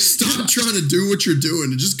 Stop trying to do what you're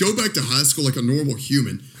doing and just go back to high school like a normal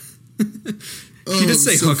human. She did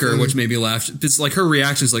say so hooker, funny. which made me laugh. It's like her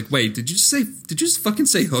reaction is like, wait, did you just fucking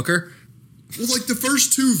say hooker? Well, like the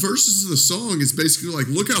first two verses of the song is basically like,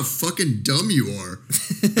 look how fucking dumb you are.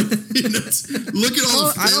 Look at all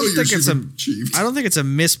the failures you've achieved. I don't think it's a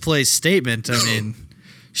misplaced statement. I mean,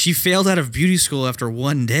 she failed out of beauty school after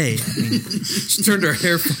one day. I mean, She turned her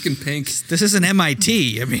hair fucking pink. this isn't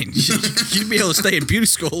MIT. I mean, she'd be able to stay in beauty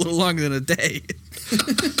school a little longer than a day.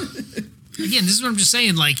 Again, this is what I'm just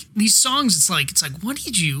saying. Like these songs, it's like, what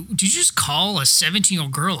did you just call a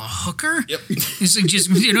 17-year-old girl a hooker? Yep. It's like just,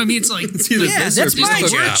 you know what I mean? It's like, It's either Yeah, this that's or be my a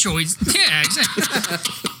hooker. word job. choice. Yeah, exactly.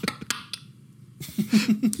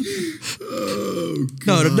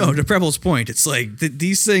 No, to Preble's point, it's like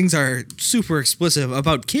these things are super explicit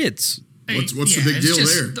about kids. What's the big it's deal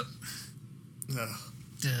just there?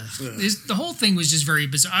 The whole thing was just very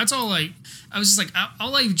bizarre. That's all I was just like,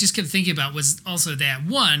 all I just kept thinking about was also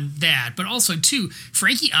but also two,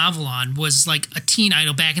 Frankie Avalon was like a teen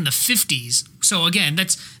idol back in the 50s. So again,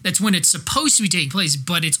 that's when it's supposed to be taking place,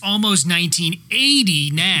 but it's almost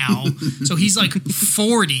 1980 now. So he's like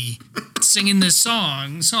 40 singing this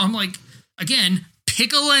song. So I'm like, again,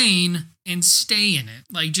 pick a lane and stay in it.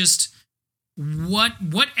 Like, just what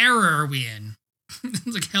era are we in?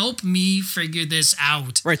 Like, help me figure this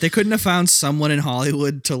out. Right, they couldn't have found someone in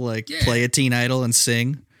Hollywood to play a teen idol and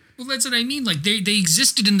sing. Well, that's what I mean. Like, they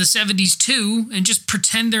existed in the 70s too, and just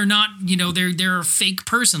pretend they're not, they're a fake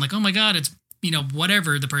person. Like, oh my God, it's,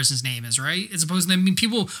 whatever the person's name is, right? As opposed to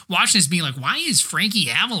people watching this being like, why is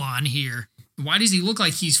Frankie Avalon here? Why does he look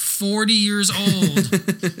like he's 40 years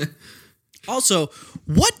old? Also,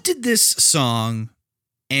 what did this song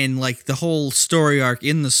and like the whole story arc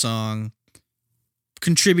in the song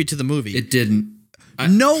contribute to the movie? It didn't. No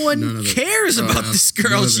None one of it. cares about this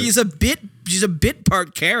None girl. of it. She's a bit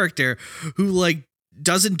part character who like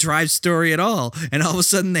doesn't drive story at all. And all of a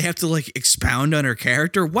sudden they have to like expound on her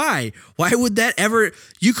character. Why? Why would that ever?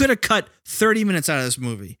 You could have cut 30 minutes out of this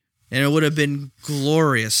movie and it would have been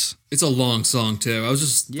glorious. It's a long song too. I was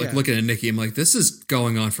just like Yeah. looking at Nikki. I'm like, this is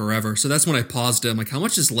going on forever. So that's when I paused it. I'm like, how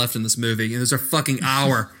much is left in this movie? And there's a fucking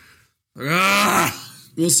hour. Ah!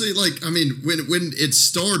 Well, see, like, I mean, when it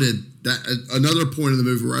started, that another point in the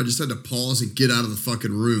movie where I just had to pause and get out of the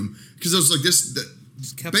fucking room because I was like, Just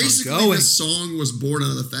kept on basically, going. this song was born out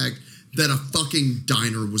of the fact that a fucking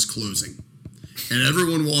diner was closing, and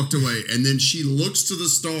everyone walked away. And then she looks to the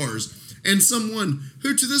stars, and someone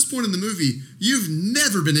who, to this point in the movie, you've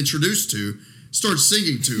never been introduced to, starts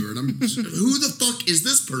singing to her, and I'm, who the fuck is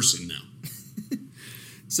this person now?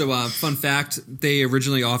 So, fun fact, they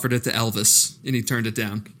originally offered it to Elvis, and he turned it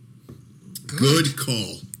down. Good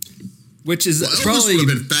call. Which is Well, Elvis probably... would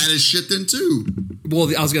have been fat as shit then too. Well,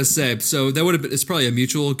 I was going to say, so that would have been... It's probably a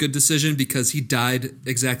mutual good decision because he died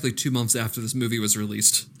exactly 2 months after this movie was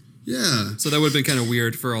released. Yeah. So that would have been kind of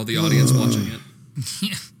weird for all the audience watching it.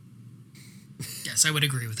 Yeah. Yes, I would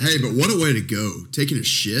agree with that. Hey, but what a way to go. Taking a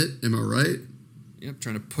shit, am I right? Yep,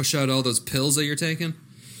 trying to push out all those pills that you're taking.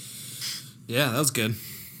 Yeah, that was good.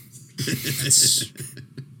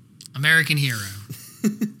 American hero.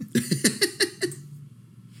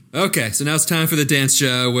 Okay, so now it's time for the dance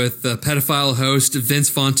show with the pedophile host Vince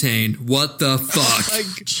Fontaine. What the fuck?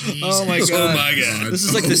 Oh my god. Oh my god. This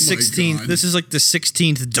is like Oh the my 16th. God. This is like the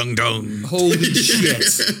 16th dung dung. Holy shit.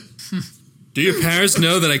 Do your parents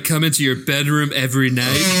know that I come into your bedroom every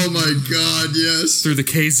night Oh my god, yes. through the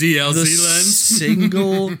KZLZ The lens?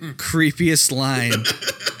 single creepiest line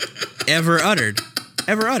ever uttered.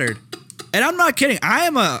 And I'm not kidding. I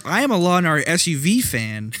am a Law and Order SUV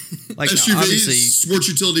fan. Like SUV, obviously, sports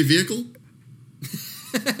utility vehicle? Law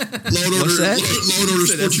and Order, What's that? Law and Order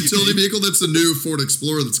Said sports SUV. utility vehicle? That's the new Ford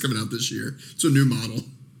Explorer that's coming out this year. It's a new model.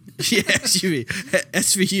 yeah, SUV,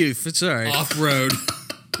 SVU. It's all right. Off-road.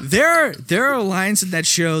 There are lines in that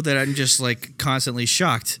show that I'm just like constantly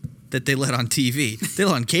shocked that they let on TV. They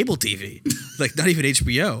let on cable TV, like not even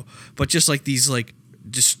HBO, but just like these like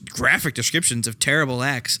just graphic descriptions of terrible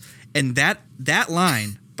acts. And that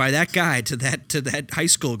line by that guy to that high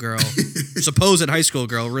school girl, supposed high school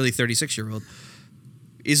girl, really 36-year-old,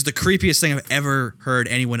 is the creepiest thing I've ever heard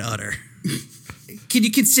anyone utter. Can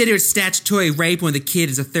you consider it statutory rape when the kid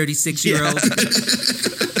is a 36-year-old?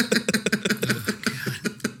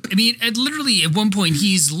 I mean, literally at one point,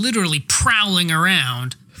 he's literally prowling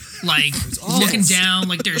around, like looking down,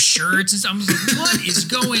 like their shirts. And I'm just like, what is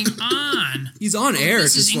going on? He's on air.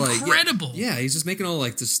 This just is like incredible. Yeah, he's just making all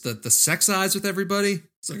like just the sex eyes with everybody.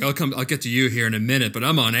 It's like I'll get to you here in a minute, but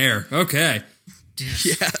I'm on air. Okay.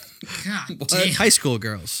 Yeah, God damn. high school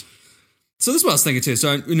girls. So this is what I was thinking too.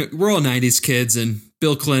 So we're all '90s kids, and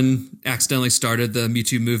Bill Clinton accidentally started the Me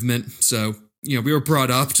Too movement. So we were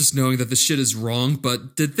brought up just knowing that this shit is wrong.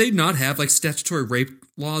 But did they not have like statutory rape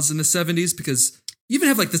laws in the '70s? Because You even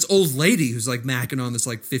have like this old lady who's like macking on this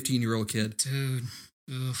like 15-year-old kid. Dude.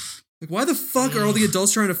 Oof. Like, why the fuck are all the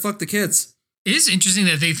adults trying to fuck the kids? It is interesting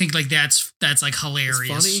that they think like that's like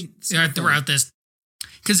hilarious. It's funny. It's not throughout this.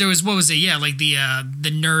 Because there was, what was it? Yeah, like the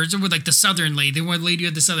nerds with like the southern lady, the one lady who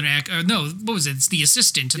had the southern accent. No, what was it? It's the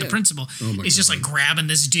assistant to the principal. Oh my It's just God. like grabbing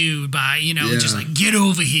this dude by, Yeah. just like get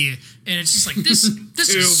over here, and it's just like this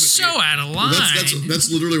is so out of line.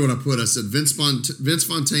 That's literally what I put. I said Vince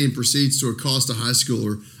Fontaine proceeds to accost a high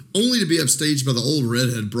schooler only to be upstaged by the old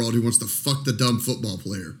redhead broad who wants to fuck the dumb football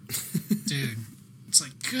player. Dude, it's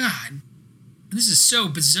like, God, this is so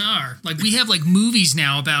bizarre. Like, we have like movies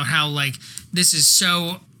now about how like this is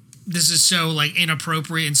so like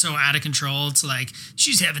inappropriate and so out of control. It's like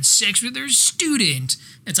she's having sex with her student.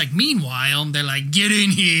 It's like, meanwhile they're like, get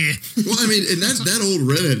in here. Well, I mean, and that old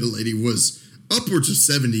redheaded lady was upwards of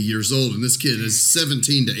 70 years old, and this kid is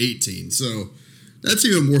 17 to 18. So that's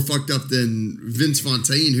even more fucked up than Vince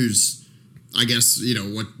Fontaine, who's, I guess,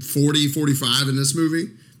 40, 45 in this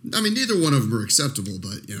movie. I mean, neither one of them are acceptable,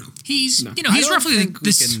 but, He's I he's don't roughly think like we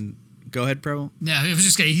this. can- Go ahead, Preble. No, it was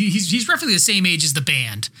just kidding. He's roughly the same age as the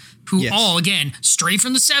band, who Yes. all, again, straight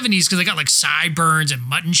from the 70s, because they got like sideburns and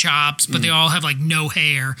mutton chops, but they all have like no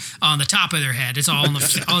hair on the top of their head. It's all in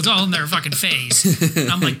it's all in their fucking face. And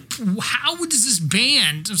I'm like, how does this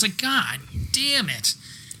band? I was like, God damn it.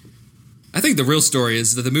 I think the real story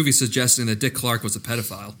is that the movie's suggesting that Dick Clark was a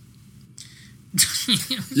pedophile. yeah.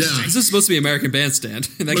 This is supposed to be American Bandstand,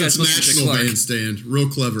 and that But guy's it's supposed to be Dick National Clark. Bandstand. Real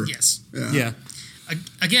clever. Yes. Yeah.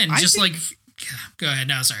 Again, I just think- like, go ahead.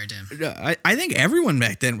 No, sorry, Tim. I think everyone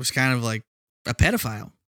back then was kind of like a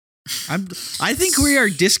pedophile. I think we are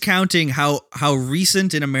discounting how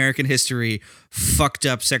recent in American history fucked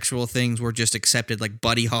up sexual things were just accepted, like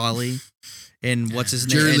Buddy Holly and what's his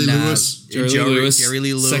Jerry name? Lee And, Lewis. Jerry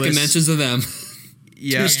Lee Lewis. Second mentions of them.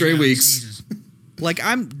 Yeah, 2 straight weeks. Jesus. like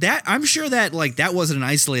I'm sure that like that wasn't an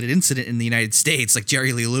isolated incident in the United States. Like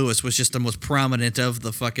Jerry Lee Lewis was just the most prominent of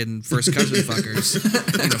the fucking first cousin fuckers.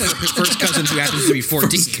 First cousin who happens to be 14.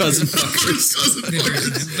 Cousin fuckers. First cousin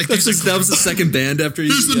fuckers. Like, That's there's like, that was the second band after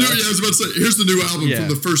you. Here's the new. I was about to say. Here's the new album Yeah. from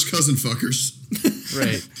the First Cousin Fuckers.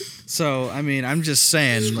 Right. So I mean, I'm just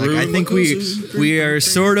saying. Like, Screw I think we are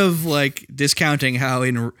sort of like discounting how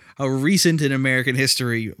recent in American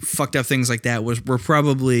history fucked up things like that were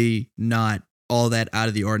probably not all that out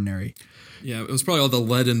of the ordinary. Yeah, it was probably all the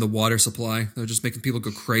lead in the water supply. They were just making people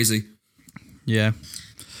go crazy. Yeah.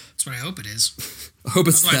 That's what I hope it is. I hope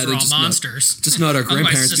it's Otherwise, that we're and all just monsters. just not our Otherwise,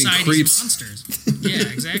 grandparents being society's creeps. monsters. Yeah,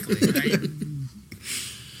 exactly.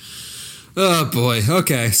 Oh boy.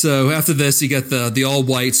 Okay, so after this, you get the all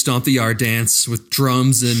white stomp the yard dance with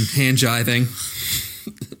drums and hand jiving.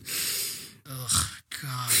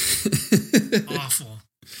 God.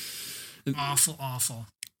 Awful.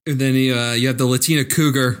 And then you have the Latina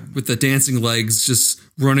cougar with the dancing legs just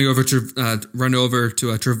running over to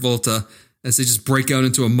Travolta as they just break out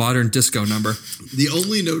into a modern disco number. The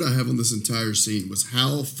only note I have on this entire scene was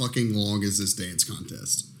how fucking long is this dance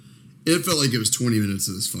contest? It felt like it was 20 minutes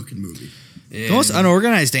of this fucking movie. The most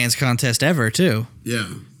unorganized dance contest ever, too. Yeah.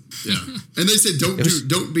 And they said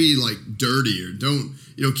don't be like dirty or don't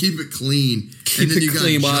keep it clean. Keep and then it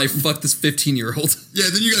clean while I John, fuck this 15-year-old. yeah.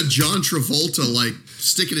 Then you got John Travolta like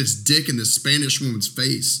sticking his dick in this Spanish woman's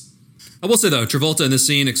face. I will say though, Travolta in this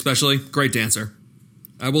scene especially, great dancer.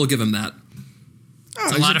 I will give him that.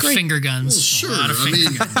 It's a lot of finger guns. Well, sure. A lot of I finger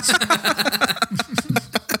mean, guns.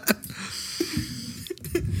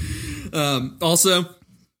 Also,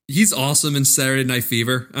 he's awesome in Saturday Night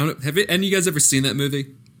Fever. I don't know, have any of you guys ever seen that movie?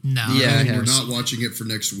 No. Yeah. we're not watching it for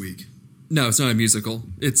next week. No, it's not a musical.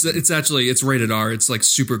 It's rated R. It's like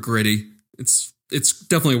super gritty. It's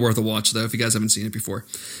definitely worth a watch though if you guys haven't seen it before.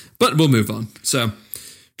 But we'll move on. So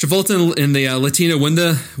Travolta and the Latina win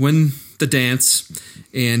the dance,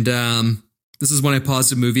 and this is when I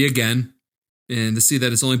paused the movie again and to see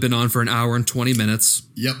that it's only been on for an hour and 20 minutes.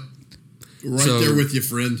 Yep. Right So- there with you,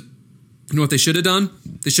 friend. You know what they should have done?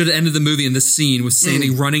 They should have ended the movie in this scene with Sandy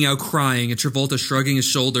running out crying and Travolta shrugging his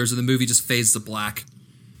shoulders, and the movie just fades to black.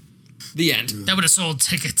 The end. That would have sold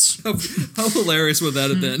tickets. How hilarious would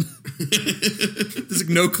that have been? There's like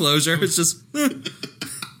no closure. It's just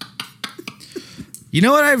You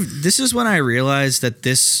know what? This is when I realized that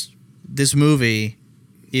this movie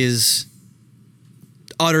is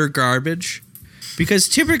utter garbage. Because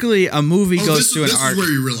typically a movie goes to an this art. is where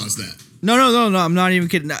you realize that. No, I'm not even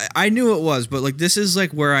kidding. I knew it was, but like this is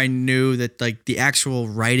like where I knew that like the actual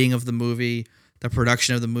writing of the movie, the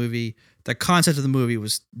production of the movie, the concept of the movie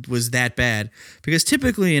was that bad. Because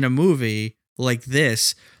typically in a movie like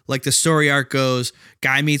this, like the story arc goes,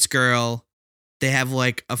 guy meets girl, they have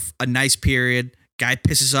like a nice period, Guy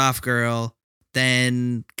pisses off girl.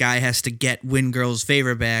 Then guy has to win girl's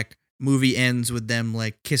favor back. Movie ends with them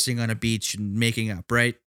like kissing on a beach and making up,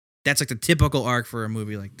 right? That's like the typical arc for a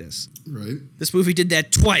movie like this. Right. This movie did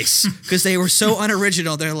that twice because they were so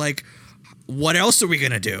unoriginal. They're like, what else are we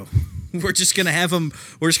going to do? We're just going to have them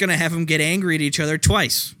get angry at each other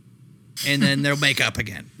twice. And then they'll make up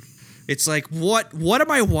again. It's like, what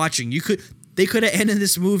am I watching? They could have ended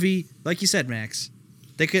this movie, like you said, Max.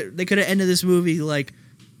 They could have ended this movie like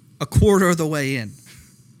a quarter of the way in.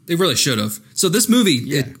 They really should have. So this movie,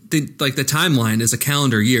 the timeline is a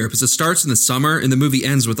calendar year because it starts in the summer and the movie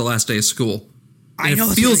ends with the last day of school. And I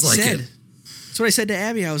know. it feels that's what I like said. it. That's what I said to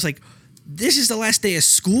Abby. I was like, this is the last day of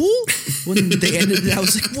school? When they ended it, I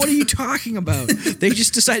was like, what are you talking about? They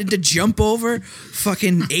just decided to jump over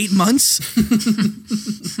fucking 8 months?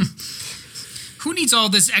 Who needs all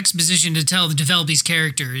this exposition to develop these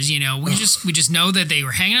characters? You know, we just know that they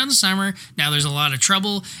were hanging out in the summer. Now there's a lot of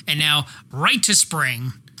trouble, and now right to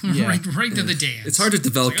spring, right to the dance. It's hard to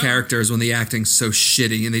develop characters when the acting's so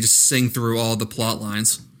shitty and they just sing through all the plot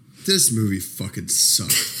lines. This movie fucking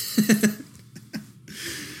sucked.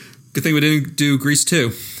 Good thing we didn't do Grease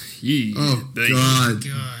 2. Oh, God.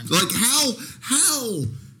 God. Like, how?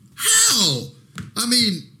 I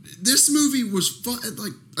mean, this movie was fun.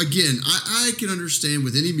 Like, again, I can understand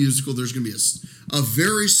with any musical, there's going to be a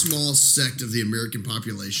very small sect of the American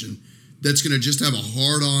population that's going to just have a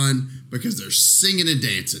hard on because they're singing and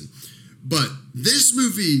dancing. But this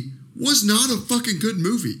movie was not a fucking good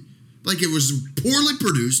movie. Like, it was poorly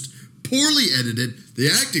produced, poorly edited. The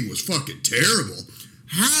acting was fucking terrible.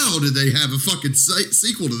 How did they have a fucking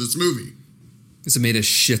sequel to this movie? Because it made a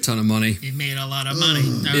shit ton of money. It made a lot of money.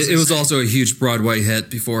 It was also a huge Broadway hit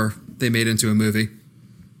before they made it into a movie.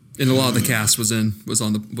 And a lot of the cast did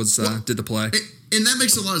the play. And that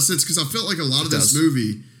makes a lot of sense because I felt like a lot of this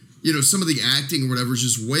movie, you know, some of the acting or whatever is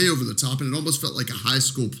just way over the top, and it almost felt like a high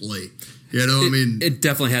school play. You know, it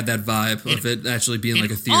definitely had that vibe of it actually being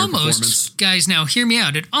like a theater performance. Guys, now hear me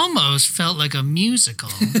out. It almost felt like a musical.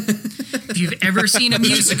 If you've ever seen a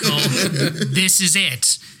musical, this is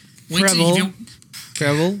it.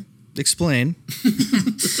 Travel, explain.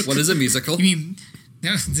 What is a musical? You mean,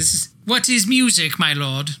 no, what is music, my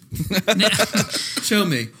lord? Show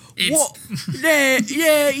me. What?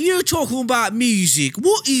 Yeah, you're talking about music.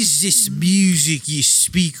 What is this music you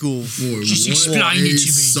speak of? Boy, Just what explain a it to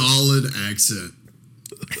me. solid accent.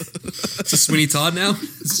 Is this Sweeney Todd now?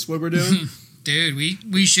 Is this what we're doing? Dude,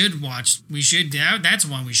 we should watch. That's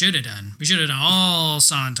one we should have done. We should have done all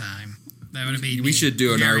Sondheim. That would have been. We should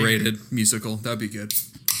do an R-rated musical. That'd be good.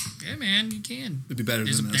 Yeah, man, you can. It'd be better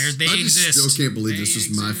than this. They I just exist. still can't believe They this was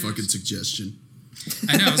my exist. fucking suggestion.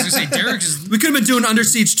 I know. I was gonna say Derek just. We could have been doing Under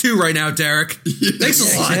Siege 2 right now, Derek. Thanks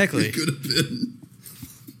a lot. Exactly. It could have been.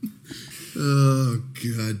 Oh,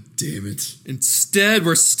 God damn it. Instead,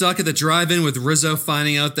 we're stuck at the drive-in with Rizzo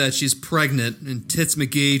finding out that she's pregnant and Tits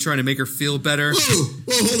McGee trying to make her feel better. Whoa,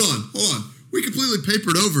 hold on. We completely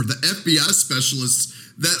papered over the FBI specialists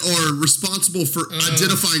that are responsible for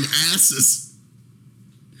identifying asses.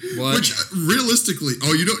 What? Which realistically,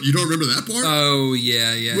 you don't remember that part? Oh,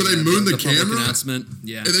 yeah. Where they mooned the public camera? announcement.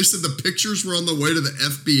 Yeah. And they said the pictures were on the way to the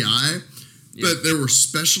FBI, but there were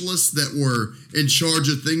specialists that were in charge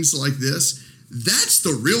of things like this. That's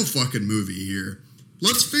the real fucking movie here.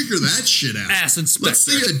 Let's figure that shit out. Ass inspector. Let's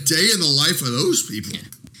see a day in the life of those people.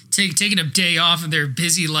 taking a day off of their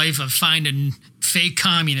busy life of finding fake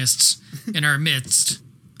communists in our midst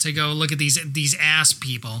to go look at these ass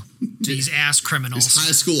people, these ass criminals. These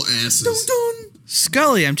high school asses.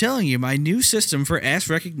 Scully, I'm telling you, my new system for ass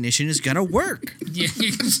recognition is gonna work. Yeah.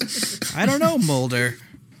 I don't know, Mulder.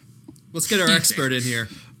 Let's get our expert in here.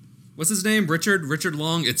 What's his name? Richard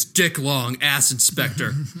Long? It's Dick Long, ass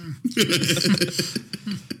inspector.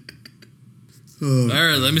 All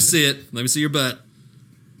right, let me see it. Let me see your butt.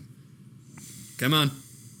 Come on.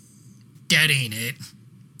 That ain't it.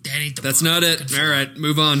 That ain't the That's one not I'm it. looking for. All right,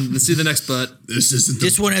 move on. Let's see the next butt. This isn't the...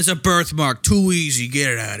 This one has a birthmark. Too easy. Get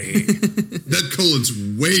it out of here. That colon's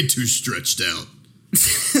way too stretched out.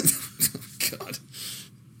 God.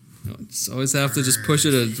 Just always have to just push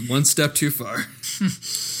it one step too far.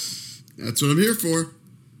 That's what I'm here for.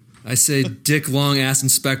 I say Dick Long, ass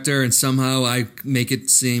inspector, and somehow I make it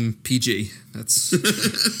seem PG. That's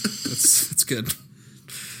good.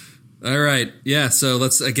 All right. Yeah, so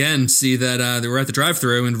let's again see that we're at the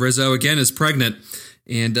drive-thru and Rizzo again is pregnant.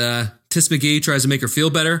 And Tis McGee tries to make her feel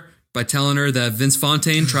better by telling her that Vince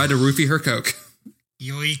Fontaine tried to roofie her Coke.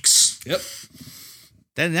 Yikes. Yep.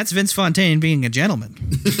 Then that's Vince Fontaine being a gentleman.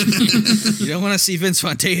 You don't want to see Vince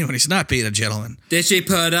Fontaine when he's not being a gentleman. Did she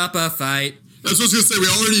put up a fight? That's what I was gonna say. We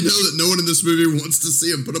already know that no one in this movie wants to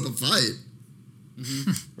see him put up a fight.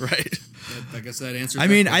 Right. I guess that answers. I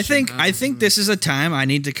mean, I think this is a time I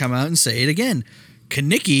need to come out and say it again.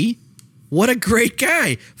 Kanicki, what a great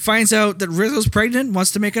guy. Finds out that Rizzo's pregnant,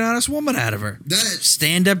 wants to make an honest woman out of her. That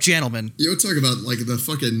Stand-up gentleman. you know, talk about like the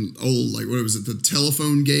fucking old, like what was it, the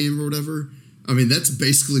telephone game or whatever. I mean, that's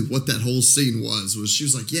basically what that whole scene was. Was she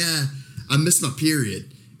was like, yeah, I missed my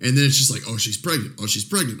period, and then it's just like, oh, she's pregnant. Oh, she's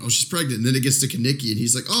pregnant. Oh, she's pregnant. And then it gets to Kanicki, and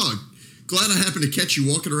he's like, oh, glad I happened to catch you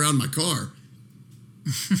walking around my car.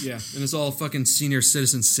 Yeah, and it's all fucking senior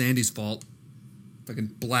citizen Sandy's fault.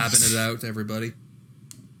 Fucking blabbing it out to everybody.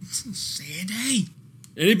 Sandy.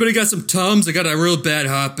 Anybody got some Tums? I got a real bad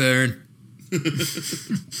heartburn.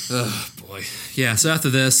 Oh, boy. Yeah, so after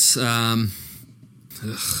this, you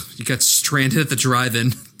got Stranded at the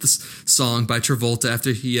Drive-In, this song by Travolta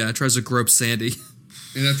after he tries to grope Sandy.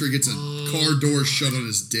 And after he gets a car door shut on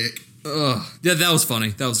his dick. Yeah, that was funny.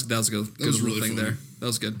 That was a good was little really thing funny. there. That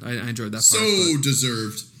was good. I enjoyed that part. So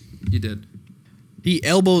deserved. but you did. He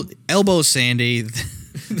elbows Sandy,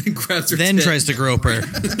 Then grabs her then tit. tries to grope her.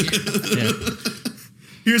 Yeah.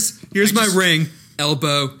 Here's my ring.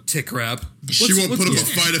 Elbow, tit grab. She won't put up a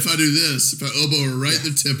fight if I do this. If I elbow her right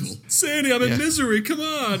in the temple. Sandy, I'm in Yeah. misery. Come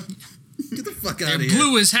on. Get the fuck out They're of here.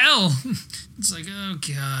 blue as hell. It's like, oh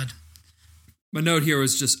god. My note here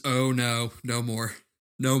was just, oh no, no more.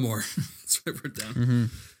 No more. That's what I wrote down.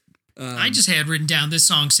 I just had written down this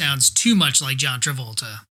song sounds too much like John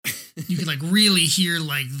Travolta. You can like really hear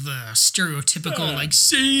like the stereotypical like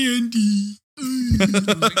Sandy.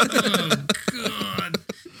 Like, oh god,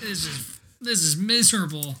 this is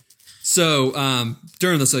miserable. So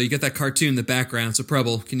during this, though, you get that cartoon in the background. So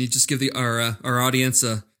Preble, can you just give our audience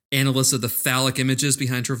a analyst of the phallic images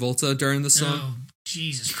behind Travolta during the song? Oh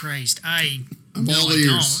Jesus Christ! I'm all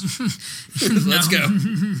ears. Let's go.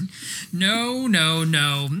 No.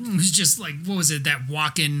 It was just like, what was it? That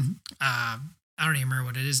walking. I don't even remember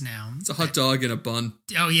what it is now. It's a hot dog and a bun.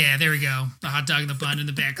 Oh yeah, there we go. The hot dog and the bun in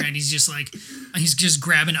the background. He's just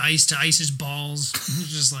grabbing ice to ice his balls. He's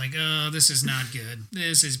just like, oh, this is not good.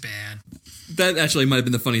 This is bad. That actually might have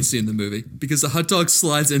been the funniest scene in the movie because the hot dog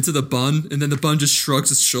slides into the bun and then the bun just shrugs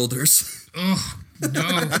its shoulders. Oh no.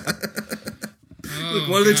 Like,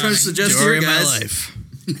 what are they trying to suggest Story here, of my guys? life.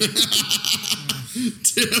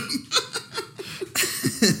 Tim.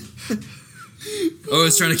 Oh,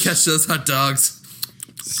 it's trying to catch those hot dogs.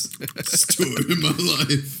 Story of my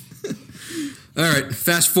life. All right,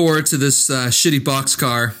 fast forward to this shitty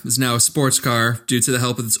boxcar is now a sports car due to the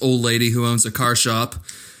help of this old lady who owns a car shop,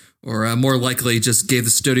 or more likely just gave the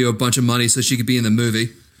studio a bunch of money so she could be in the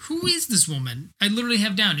movie. Who is this woman? I literally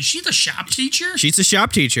have down. Is she the shop teacher? She's a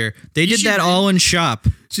shop teacher. They did she that really? all in shop.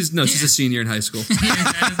 She's a senior in high school.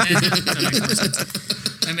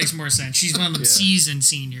 That makes more sense. She's one of them seasoned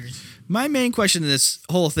seniors. My main question to this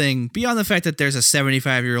whole thing, beyond the fact that there's a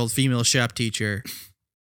 75-year-old female shop teacher,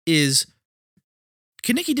 is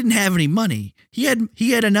Kanicki didn't have any money. He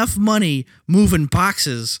had enough money moving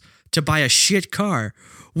boxes to buy a shit car.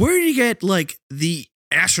 Where did he get like the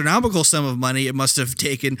astronomical sum of money it must have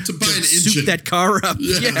taken to buy an soup engine? that car up?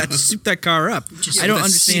 Yeah. To soup that car up. I don't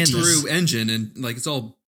understand this. See-through engine and like it's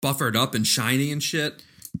all buffered up and shiny and shit.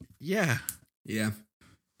 Yeah. Yeah,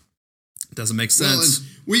 doesn't make Well, sense.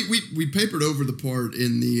 and we papered over the part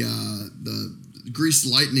in the Greased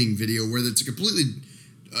Lightning video where it's a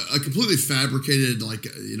completely fabricated, like,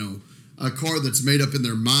 you know, a car that's made up in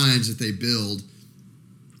their minds that they build.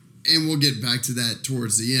 And we'll get back to that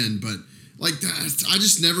towards the end, but like that, I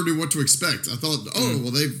just never knew what to expect. I thought,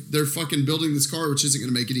 well, they're fucking building this car, which isn't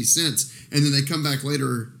going to make any sense. And then they come back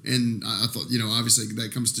later, and I thought, you know, obviously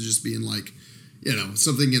that comes to just being like, you know,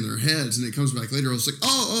 something in their heads, and it comes back later. I was like,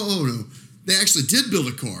 oh no, they actually did build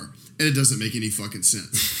a car, and it doesn't make any fucking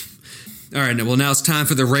sense. All right, well, now it's time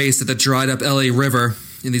for the race at the dried up LA River.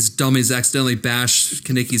 And these dummies accidentally bash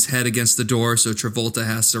Kanicki's head against the door, so Travolta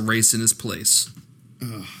has to race in his place.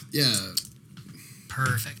 Yeah,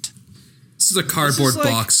 Perfect. This is a cardboard like-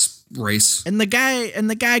 box race. And the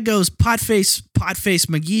guy goes, Potface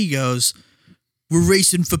McGee goes, we're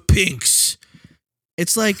racing for pinks.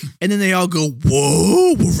 It's like, and then they all go,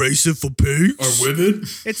 whoa, we're racing for pinks. Are women?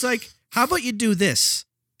 It's like, how about you do this?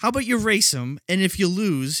 How about you race them, and if you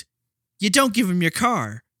lose, you don't give them your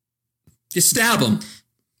car. You stab them,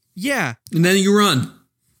 Yeah. and then you run.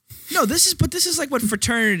 No, this is like what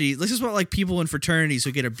fraternity, this is what like people in fraternities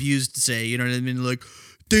who get abused say, you know what I mean? Like,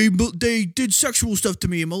 they did sexual stuff to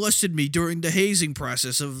me and molested me during the hazing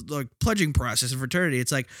process of like pledging process in fraternity.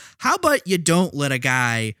 It's like, how about you don't let a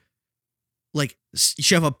guy like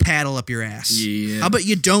shove a paddle up your ass? Yeah. How about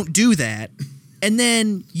you don't do that? and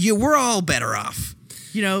then we're all better off.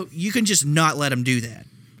 You know, you can just not let him do that.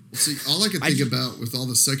 See, all I could think about with all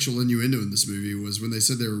the sexual innuendo in this movie was when they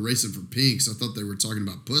said they were racing for pinks. I thought they were talking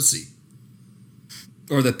about pussy.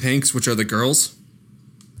 Or the pinks, which are the girls.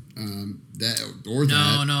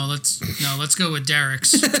 Let's go with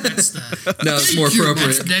Derek's. That's the No, it's more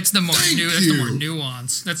appropriate. that's the more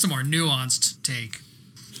nuanced. That's the more nuanced take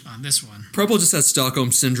on this one. Purple just has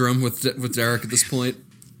Stockholm syndrome with Derek at this point.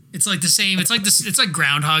 It's like the same. It's like this. It's like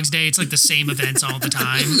Groundhog's Day. It's like the same events all the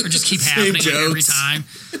time, or just keep happening like every time.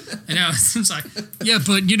 I know. It's like, yeah,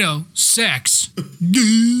 but sex.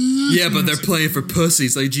 Yeah, but they're playing for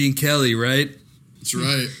pussies like Gene Kelly, right? That's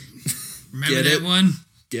right. Remember Get that it? one?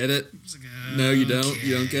 Get it? Like, No, you don't. okay.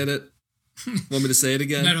 You don't get it. Want me to say it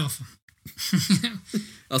again? No.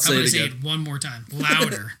 I'll say it Say again. it one more time,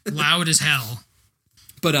 louder, loud as hell.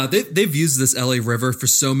 But they've used this LA River for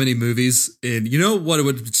so many movies, and you know what? It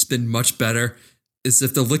would have just been much better is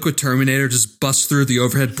if the Liquid Terminator just busts through the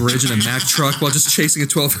overhead bridge in a Mack truck while just chasing a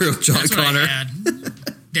 12-year-old John That's what Connor. I had.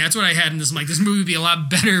 That's what I had in this. I'm like, this movie would be a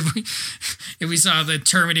lot better if we saw the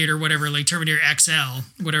Terminator, whatever, like Terminator XL,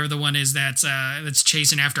 whatever the one is that's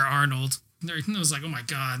chasing after Arnold. I was like, oh my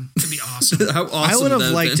god, that'd be awesome. How awesome I would that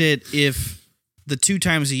have liked been? it if the 2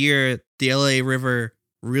 times a year the LA River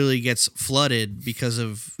really gets flooded because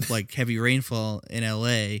of like heavy rainfall in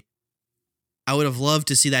LA. I would have loved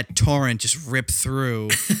to see that torrent just rip through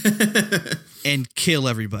and kill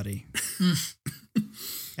everybody.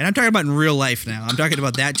 And I'm talking about in real life now. I'm talking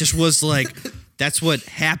about that just was like that's what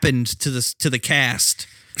happened to the cast,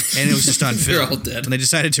 and it was just on They're film. all dead. And they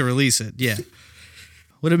decided to release it. Yeah,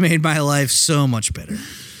 would have made my life so much better.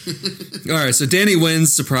 All right, so Danny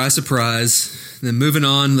wins. Surprise, surprise. Then moving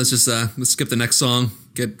on, let's skip the next song.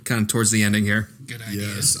 Get kind of towards the ending here. Good idea.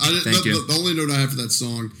 Yes. Thank you. The only note I have for that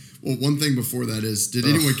song, well, one thing before that is, did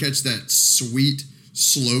anyone catch that sweet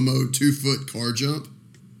slow-mo 2-foot car jump?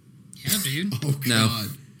 Yeah, dude. Oh, God. No.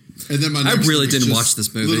 And then my I next really thing was didn't just watch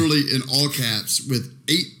this movie. Literally in all caps with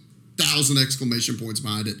 8,000 exclamation points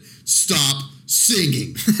behind it. Stop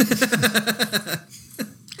singing.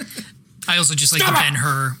 I also just like the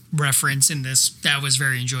Ben-Hur reference in this. That was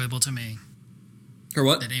very enjoyable to me. Or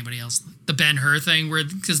what? Did anybody else? The Ben-Hur thing, where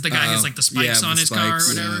because the guy has like the spikes yeah, on the his car or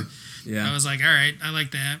spikes, whatever. Yeah, I was like, all right, I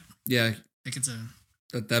like that. yeah. I think it's a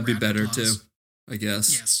That'd be round of better applause. too, I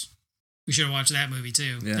guess. Yes. We should have watched that movie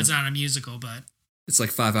too. Yeah. It's not a musical, but It's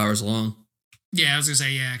like 5 hours long. yeah, I was gonna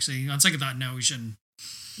say yeah. Actually, on second thought, no, we shouldn't.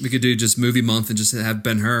 We could do just movie month and just have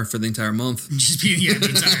Ben-Hur for the entire month. Just be the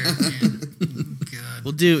entire. Yeah. Good.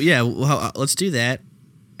 We'll do let's do that,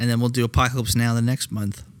 and then we'll do Apocalypse Now the next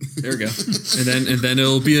month. There we go. and then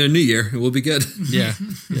it'll be a new year. It will be good. Yeah.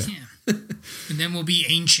 Yeah. And then we'll be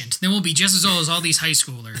ancient. Then we'll be just as old as all these high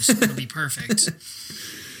schoolers. It'll be perfect.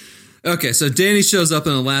 Okay, so Danny shows up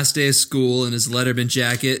on the last day of school in his Letterman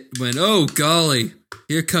jacket when, oh golly,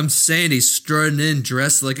 here comes Sandy strutting in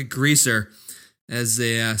dressed like a greaser as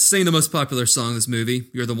they sing the most popular song in this movie,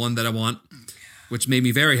 You're the One That I Want, which made me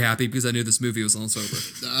very happy because I knew this movie was almost over.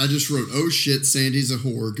 I just wrote, oh shit, Sandy's a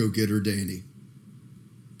whore. Go get her, Danny.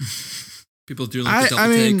 People do like the double I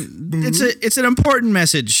mean, take. it's an important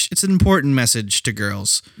message. It's an important message to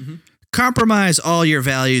girls. Compromise all your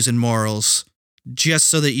values and morals just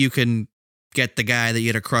so that you can get the guy that you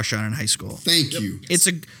had a crush on in high school. Thank you.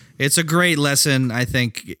 It's a great lesson. I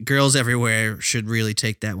think girls everywhere should really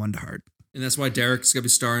take that one to heart. And that's why Derek's going to be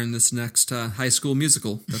starring in this next high school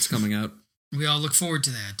musical that's coming out. We all look forward to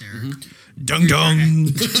that, Derek. Dung dung.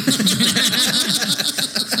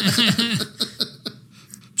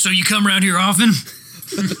 So you come around here often?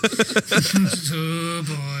 Oh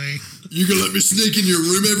boy. You gonna let me sneak in your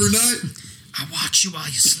room every night? I watch you while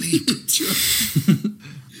you sleep.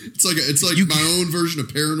 It's like my own version of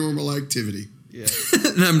Paranormal Activity.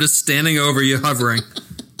 And I'm just standing over you, hovering.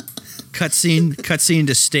 Cutscene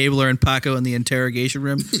to Stabler and Paco in the interrogation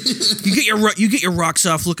room. You get your rocks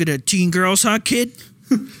off looking at teen girls, huh, kid?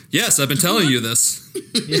 Yes, I've been telling you this.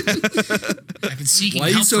 I've been seeking Why are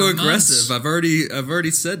you help so for aggressive? months. I've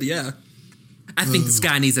already said yeah. I think this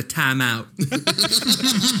guy needs a timeout.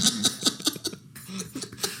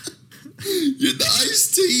 The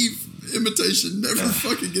Ice-T imitation never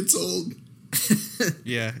fucking gets old.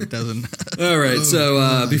 Yeah, it doesn't. All right,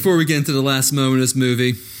 so before we get into the last moment of this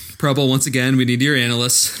movie, Prabal, once again, we need your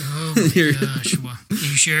analyst. Oh my gosh. Well, you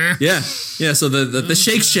sure? Yeah. So the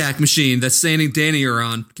Shake Shack machine that Sandy and Danny are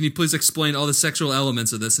on. Can you please explain all the sexual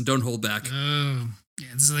elements of this and don't hold back? Oh, yeah.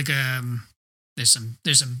 This is like there's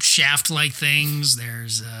some shaft like things.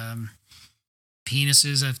 There's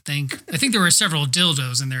penises. I think there were several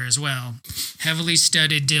dildos in there as well, heavily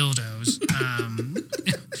studded dildos.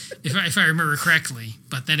 If I remember correctly.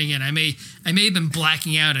 But then again, I may have been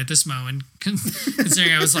blacking out at this moment,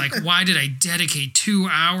 considering I was like, why did I dedicate 2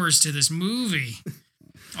 hours to this movie?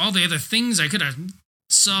 All the other things I could have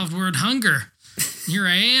solved word hunger. Here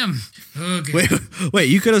I am. Oh, Wait,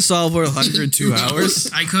 you could have solved world hunger in 2 hours?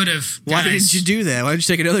 I could have. Why didn't you do that? Why didn't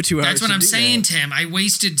you take another 2 hours? That's what I'm saying, Tim. I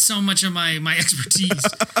wasted so much of my expertise.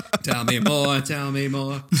 Tell me more. Tell me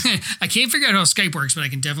more. I can't figure out how Skype works, but I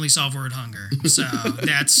can definitely solve word hunger. So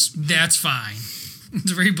that's fine.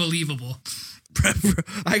 It's very believable.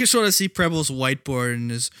 I just want to see Preble's whiteboard in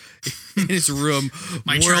his room.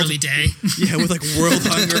 My Charlie Day. Yeah, with like world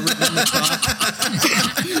hunger written on the top.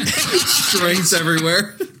 Strings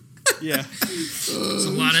everywhere. Yeah. There's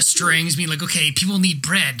a lot of strings being like, okay, people need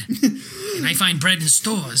bread. And I find bread in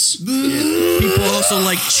stores. Yeah. People also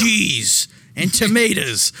like cheese and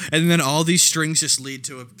tomatoes. And then all these strings just lead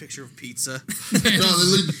to a picture of pizza. No,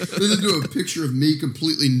 they lead to a picture of me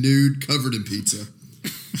completely nude, covered in pizza.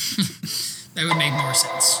 That would make more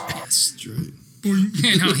sense. Yes. That's right.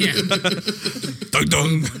 Dun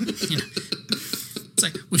dun. It's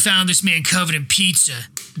like, we found this man covered in pizza.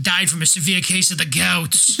 Died from a severe case of the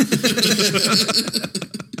gout.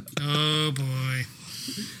 Oh, boy.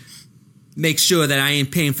 Make sure that I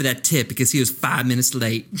ain't paying for that tip because he was 5 minutes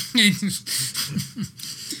late.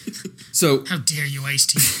 So, how dare you,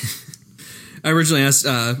 Ice-T? I originally asked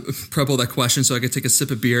Preble that question so I could take a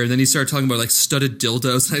sip of beer, and then he started talking about like studded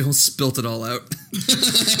dildos, and I almost spilt it all out.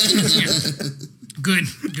 Good.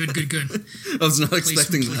 I was not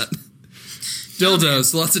expecting that.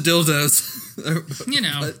 Dildos, lots of dildos. You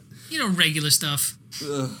know, regular stuff.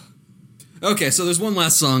 Okay, so there's one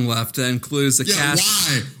last song left that includes the cast.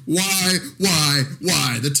 Why?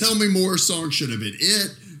 The Tell Me More song should have been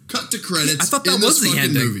it. Cut to credits. I thought that was the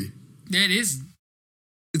ending. Movie. That is.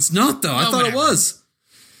 It's not, though. I thought it was.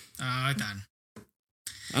 Oh, I thought.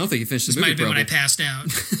 I don't think you finished the movie. This might have been when I passed out. I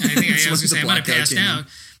think I was going to say I might have passed out.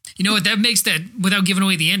 You know what? That makes that, without giving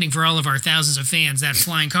away the ending for all of our thousands of fans, that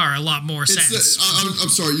flying car a lot more sense. I'm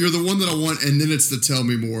sorry, you're the one that I want, and then it's the Tell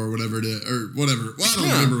Me More or whatever it is, or whatever. Well, I don't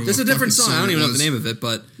remember. It's a different song. I don't even know the name of it,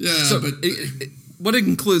 but what it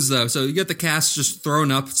includes though. So you get the cast just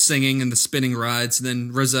thrown up, singing, and the spinning rides, and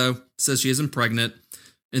then Rizzo says she isn't pregnant,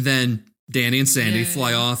 and then Danny and Sandy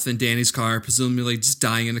fly off in Danny's car, presumably just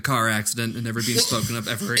dying in a car accident and never being spoken of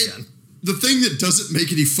ever again. The thing that doesn't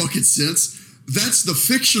make any fucking sense, that's the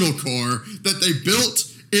fictional car that they built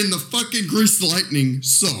in the fucking Grease the Lightning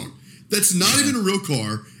song. That's not even a real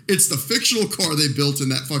car. It's the fictional car they built in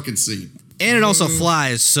that fucking scene. And it also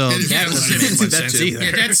flies, so that doesn't make much sense either.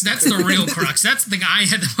 Yeah, that's the real crux. That's the thing I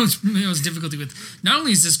had the most difficulty with. Not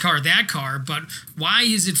only is this car that car, but why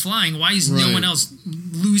is it flying? Why is no one else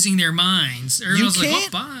losing their minds? Everyone's like, oh,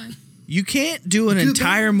 bye. You can't do an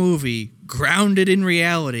entire movie grounded in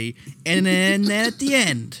reality, and then at the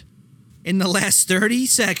end, in the last 30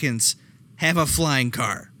 seconds, have a flying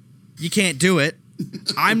car. You can't do it.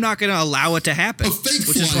 I'm not going to allow it to happen.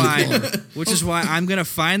 Which is why I'm going to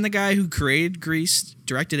find the guy who created Grease,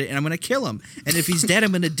 directed it, and I'm going to kill him. And if he's dead,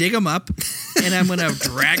 I'm going to dig him up, and I'm going to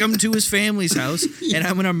drag him to his family's house, and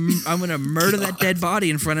I'm going to murder that dead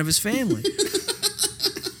body in front of his family.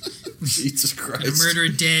 Jesus Christ! A murder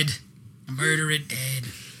it dead. A murder it dead.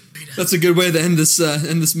 That's a good way to end this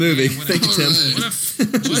movie. Thank you, Tim.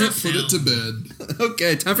 Just put it to bed.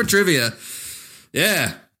 Okay, time for trivia.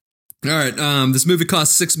 Yeah. All right. This movie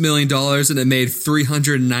cost $6 million and it made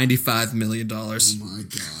 $395 million. Oh my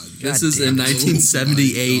god! This is in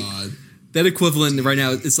 1978. That equivalent right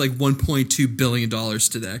now is like $1.2 billion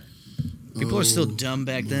today. People are still dumb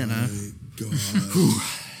back then, huh? God.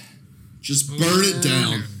 Just burn it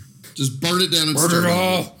down. Just burn it down and burn it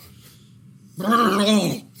all. Burn it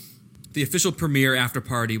all. The official premiere after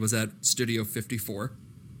party was at Studio 54.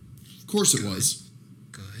 Of course it was.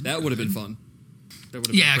 Good. That would have been fun.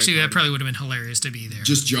 That probably would have been hilarious to be there.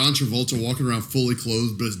 Just John Travolta walking around fully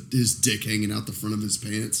clothed, but his dick hanging out the front of his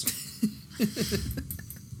pants.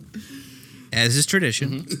 As is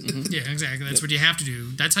tradition. Yeah, exactly. That's what you have to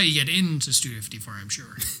do. That's how you get into Studio 54, I'm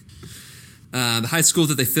sure. The high school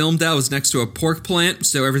that they filmed at was next to a pork plant,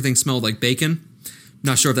 so everything smelled like bacon.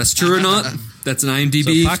 Not sure if that's true or not. That's an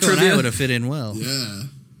IMDb so trivia. and I would have fit in well. Yeah.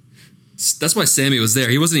 That's why Sammy was there.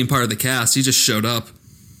 He wasn't even part of the cast. He just showed up.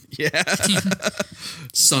 Yeah.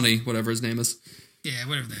 Sonny, whatever his name is. Yeah,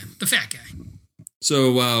 whatever the fat guy.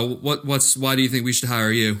 So, why do you think we should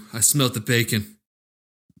hire you? I smelled the bacon.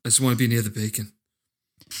 I just want to be near the bacon.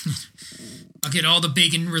 I'll get all the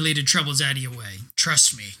bacon-related troubles out of your way.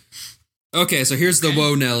 Trust me. Okay, so here's the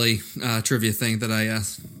Whoa Nelly trivia thing that I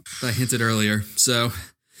hinted earlier. So,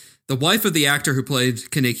 the wife of the actor who played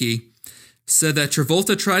Kaneki said that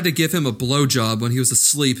Travolta tried to give him a blowjob when he was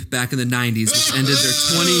asleep back in the 90s, which ended their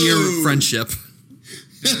 20-year friendship.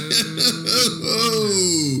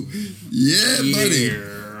 Oh, yeah, buddy.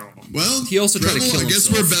 Well, He also tried to Rebel, kill I guess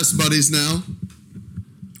himself. we're best buddies now.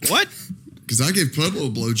 What? Because I gave Pueblo a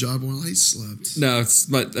blowjob while he slept. No,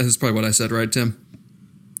 that's probably what I said, right, Tim?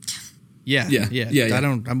 Yeah. Yeah.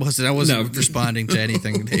 I wasn't responding to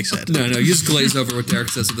anything they said. No, you just glaze over what Derek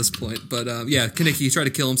says at this point. But yeah, Kaneki tried to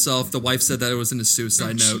kill himself. The wife said that it was in his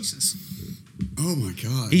suicide note. Jesus. Oh my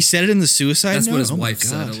god. He said it in the suicide That's note? what his Oh my wife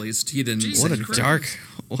said, God. at least. He didn't. Jesus What a Christ. dark.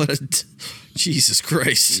 Jesus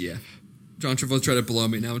Christ. Yeah. John Travolta tried to blow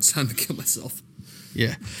me. Now it's time to kill myself.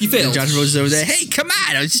 Yeah. He failed. And John Travolta's over there. Hey, come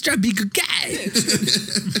on. I was just trying to be a good guy.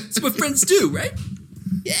 That's what friends do, right?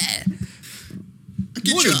 Yeah.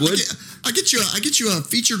 I get you a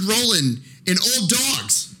featured role in Old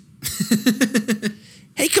Dogs.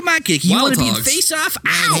 Hey, come on, kid. You Wild want to be in Hogs. Face Off?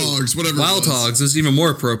 Wild Ow. Hogs, whatever. Wild it was. Hogs is even more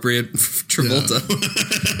appropriate for Travolta.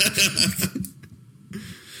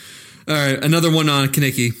 All right, another one on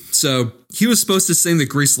Kaneki. So he was supposed to sing the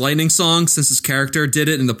Grease Lightning song since his character did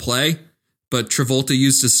it in the play, but Travolta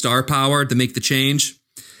used his star power to make the change.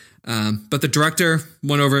 But the director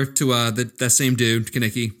went over to that same dude,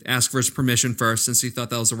 Kaneki, asked for his permission first since he thought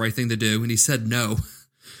that was the right thing to do, and he said no.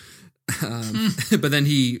 But then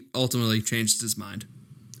he ultimately changed his mind.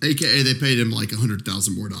 AKA, they paid him like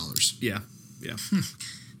 $100,000 more. Yeah.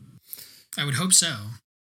 I would hope so.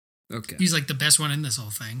 Okay. He's like the best one in this whole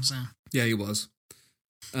thing. So Yeah, he was.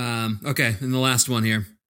 Okay, and the last one here.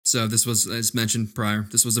 So this was, as mentioned prior,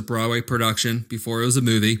 this was a Broadway production before it was a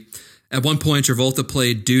movie. At one point, Travolta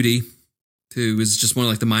played Duty, who was just one of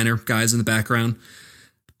like the minor guys in the background.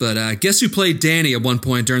 But guess who played Danny at one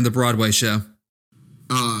point during the Broadway show?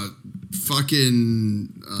 Fucking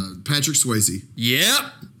Patrick Swayze. Yep.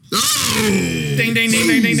 Oh! Ding, ding, ding,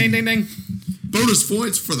 ding, ding, ding, ding, ding. Bonus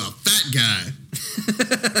points for the fat guy.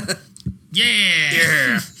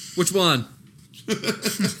 yeah. Which one? You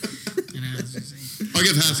know, I'll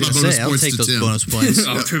give half my I'll bonus I'll points take to those Tim. bonus points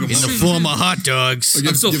I'll take 'em in the all. form of hot dogs. I'll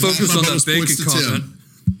I'm still give half focused my on that bonus bacon points to comment. Tim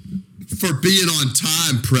for being on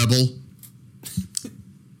time, Preble.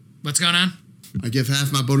 what's going on? I give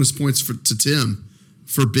half my bonus points to Tim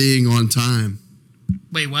for being on time.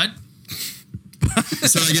 Wait, what?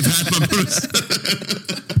 So I give half my bonus.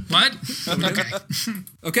 What? Okay.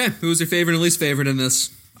 Okay, who was your favorite and least favorite in this?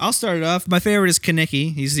 I'll start it off. My favorite is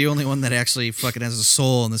Kaneki. He's the only one that actually fucking has a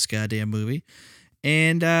soul in this goddamn movie.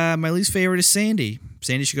 And my least favorite is Sandy.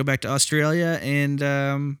 Sandy should go back to Australia,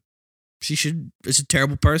 and she should. Is a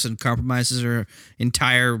terrible person. Compromises her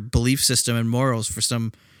entire belief system and morals for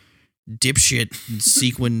some dipshit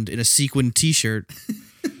in a sequined T-shirt.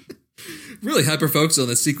 Really hyper focused on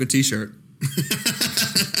that sequin T-shirt.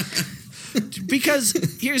 Because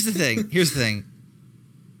here's the thing.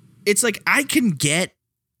 It's like I can get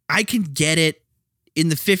it. In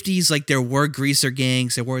the 50s, like there were greaser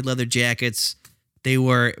gangs, there were leather jackets. They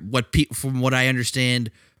were from what I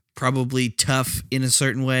understand, probably tough in a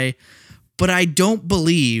certain way. But I don't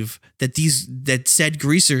believe that said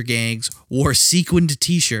greaser gangs wore sequined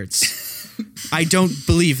T-shirts. I don't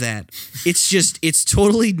believe that. It's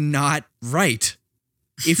totally not right.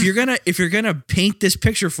 If you're gonna paint this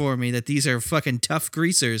picture for me that these are fucking tough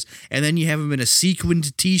greasers, and then you have them in a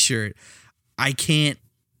sequined T-shirt, I can't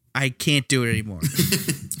do it anymore.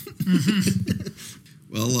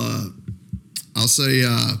 Well, I'll say,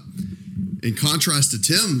 in contrast to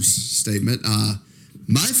Tim's statement,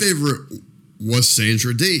 my favorite was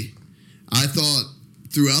Sandra Dee. I thought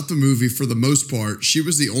throughout the movie, for the most part, she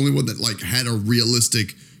was the only one that like had a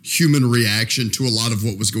realistic human reaction to a lot of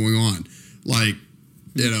what was going on. Like,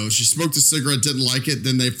 you know, she smoked a cigarette, didn't like it,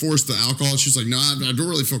 then they forced the alcohol. She was like, no, I don't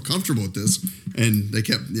really feel comfortable with this. And they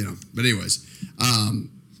kept, but anyways,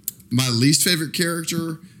 my least favorite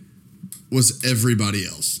character was everybody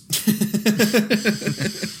else.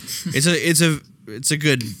 It's a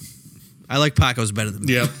good. I like Paco's better than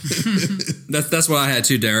me. Yep. That's what I had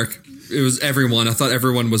too, Derek. It was everyone. I thought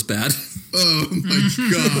everyone was bad. Oh my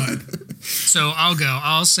God. So I'll go.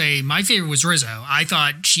 I'll say my favorite was Rizzo. I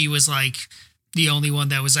thought she was like the only one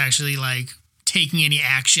that was actually like taking any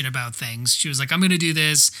action about things. She was like, I'm going to do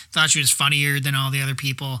this. Thought she was funnier than all the other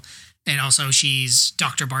people. And also she's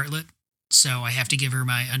Dr. Bartlett. So I have to give her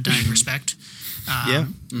my undying respect. Yeah.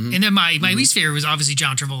 And then my least favorite was obviously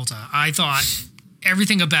John Travolta. I thought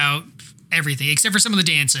everything about everything, except for some of the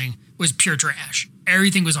dancing, was pure trash.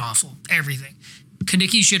 Everything was awful. Everything.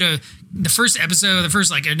 Kaneki should have the first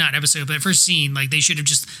scene, like they should have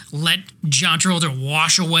just let John Travolta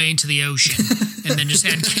wash away into the ocean and then just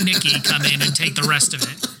had Kaneki come in and take the rest of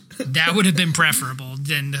it. That would have been preferable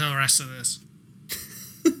than the rest of this.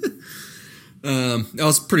 I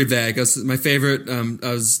was pretty vague. My favorite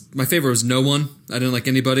was no one. I didn't like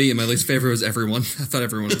anybody, and my least favorite was everyone. I thought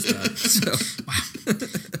everyone was bad. So. Wow.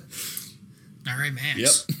 All right, man.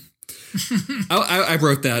 Yep. I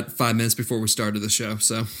wrote that 5 minutes before we started the show.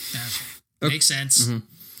 So Makes sense.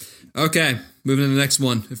 Mm-hmm. Okay, moving to the next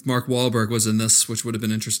one. If Mark Wahlberg was in this, which would have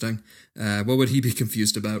been interesting, what would he be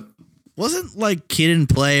confused about? Wasn't like Kid and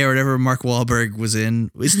Play or whatever Mark Wahlberg was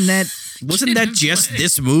in? Wasn't that just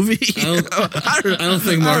this movie? I don't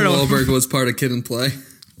think Mark Wahlberg was part of Kid and Play.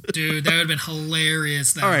 Dude, that would have been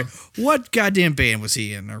hilarious. Though. All right, what goddamn band was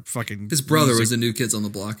he in? Or fucking his brother was in New Kids on the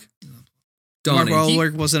Block. Donnie. Mark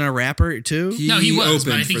Wahlberg wasn't a rapper too. No, he was,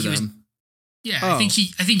 but I opened think for he was. them. Yeah, I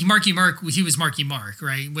think Marky Mark. He was Marky Mark,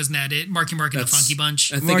 right? Wasn't that it? Marky Mark and the Funky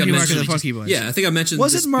Bunch. I think Marky I Mark and the mentioned. Funky Bunch. Yeah, I think I mentioned.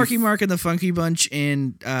 Wasn't Marky Mark and the Funky Bunch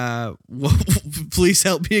in Please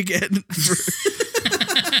Help Me Again?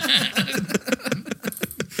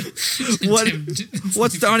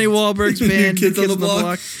 What's Donnie Wahlberg's band? Kids on the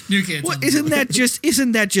Block? New Kids. What isn't that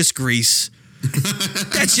just Grease?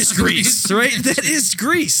 That's just Grease, right? That is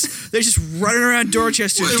Grease. They're just running around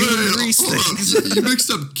Dorchester doing Grease things. You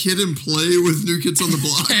mixed up Kid and Play with New Kids on the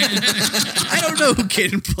Block. I don't know who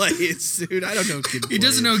Kid and Play is, dude. I don't know who Kid and Play He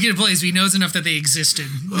doesn't know Kid and Play, but he knows enough that they existed,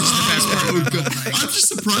 which is the best part about it. I'm just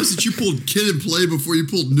surprised that you pulled Kid and Play before you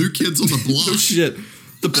pulled New Kids on the Block. Oh shit!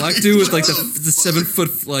 The black dude with like the 7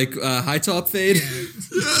 foot like high top fade.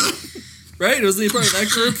 Yeah. Right? Wasn't he part of that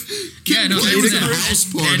group? Yeah, no, Play that was was a a house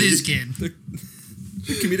That party. is Kid. The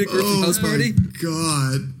comedic group from House Party.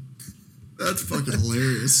 God, that's fucking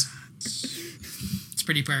hilarious. It's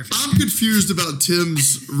pretty perfect. I'm confused about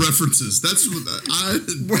Tim's references. That's what I'm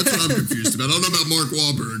confused about. I don't know about Mark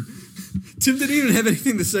Wahlberg. Tim didn't even have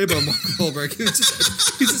anything to say about Mark Wahlberg. He was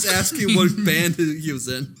just asking what band he was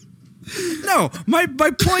in. No, my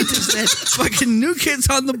point is that fucking New Kids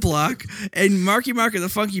on the Block and Marky Mark and the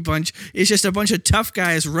Funky Bunch is just a bunch of tough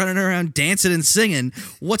guys running around dancing and singing.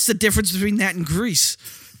 What's the difference between that and Grease?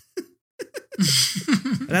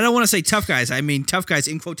 And I don't want to say tough guys. I mean tough guys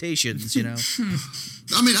in quotations, you know.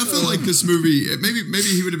 I mean, I feel like this movie. Maybe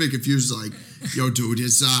he would have been confused. Like, yo, dude,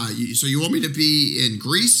 so you want me to be in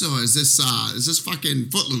Grease or is this fucking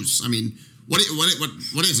Footloose? I mean. What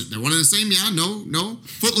is it? They're one and the same? Yeah, no.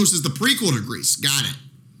 Footloose is the prequel to Grease. Got it.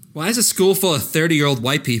 Why is a school full of 30-year-old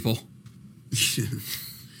white people?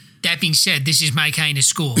 That being said, this is my kind of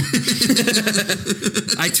school.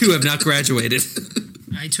 I too have not graduated.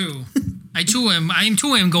 I too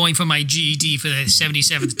am going for my GED for the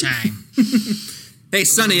 77th time. Hey,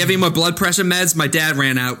 Sonny, have any more blood pressure meds? My dad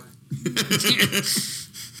ran out.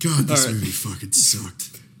 God, this movie fucking sucked.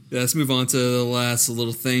 Yeah, let's move on to the last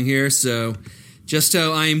little thing here. So, just how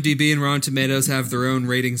IMDb and Rotten Tomatoes have their own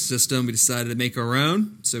rating system, we decided to make our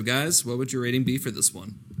own. So, guys, what would your rating be for this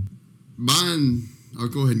one? Mine, I'll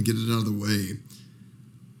go ahead and get it out of the way.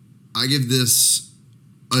 I give this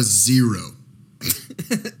a 0.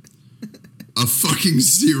 A fucking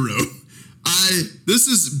 0. This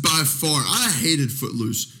is by far, I hated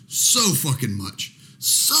Footloose so fucking much.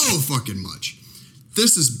 So fucking much.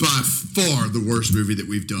 This is by far the worst movie that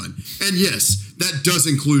we've done. And yes, that does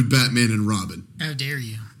include Batman and Robin. How dare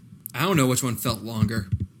you? I don't know which one felt longer.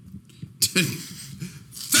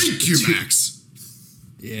 Thank you, Max.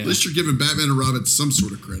 Yeah. At least you're giving Batman and Robin some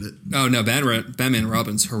sort of credit. Oh, no, Batman and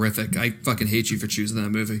Robin's horrific. I fucking hate you for choosing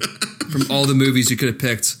that movie. From all the movies you could have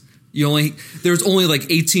picked. There was only like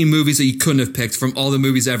 18 movies that you couldn't have picked from all the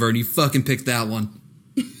movies ever, and you fucking picked that one.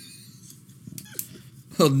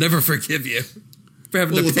 I'll never forgive you. For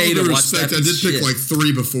having to With pay all to due watch respect, that I did piece of pick shit. like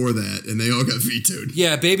 3 before that, and they all got vetoed.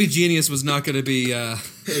 Yeah, Baby Genius was not going to be an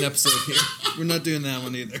episode here. We're not doing that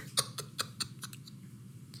one either.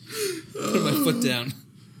 Put my foot down.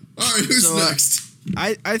 All right, who's next?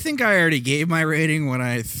 I think I already gave my rating when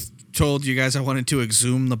I told you guys I wanted to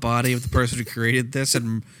exhume the body of the person who created this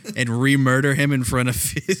and re-murder him in front of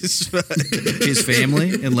his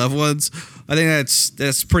family and loved ones. I think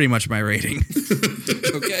that's pretty much my rating.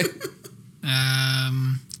 Okay.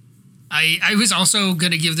 I was also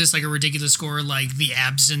gonna give this like a ridiculous score, like the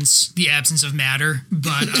absence of matter,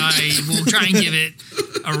 but I will try and give it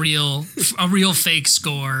a real fake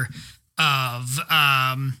score of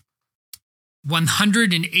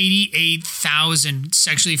 188,000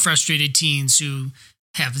 sexually frustrated teens who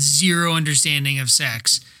have zero understanding of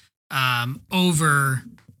sex over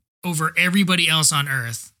everybody else on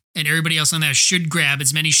Earth. and everybody else on that should grab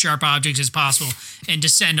as many sharp objects as possible and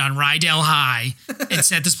descend on Rydell High and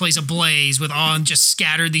set this place ablaze with all and just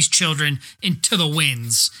scatter these children into the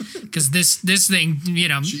winds. Because this thing,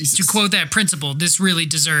 Jesus. to quote that principle, this really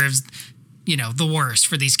deserves, the worst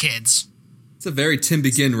for these kids. It's a very Tim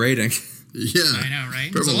Begin rating. Yeah. I know, right?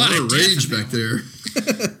 There's There's a lot of death rage in back that there.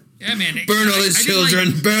 Yeah, man. Burn all these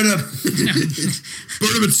children. Burn them.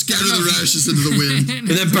 Burn them and scatter the rashes into the wind. And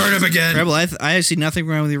then burn them again. Rebel, I see nothing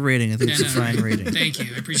wrong with your rating. I think it's a fine rating. Thank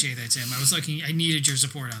you. I appreciate that, Tim. I needed your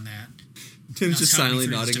support on that. Tim's just Help me silently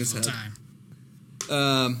through this nodding his head. difficult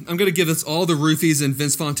time. I'm going to give us all the roofies in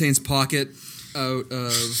Vince Fontaine's pocket out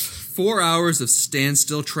of 4 hours of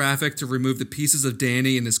standstill traffic to remove the pieces of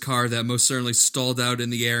Danny in his car that most certainly stalled out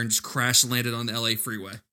in the air and just crash landed on the LA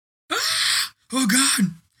freeway. Oh,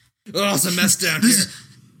 God. Oh, it's a mess down here.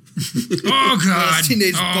 Oh, God.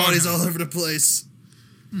 Teenage Oh, bodies no. all over the place.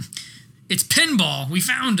 It's Pinball. We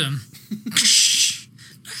found him.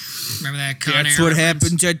 Remember that Con That's Air what reference?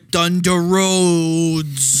 happens at Thunder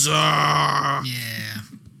Roads. Yeah.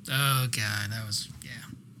 Oh, God. That was, yeah.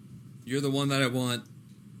 You're the one that I want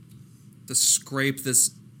to scrape this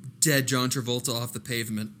dead John Travolta off the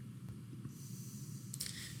pavement.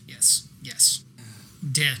 Yes.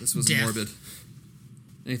 Death. This was morbid.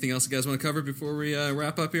 Anything else you guys want to cover before we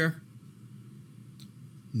wrap up here?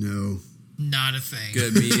 No. Not a thing.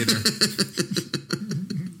 Good, me either.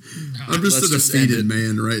 I'm just Let's a just end defeated it.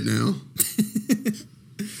 man right now.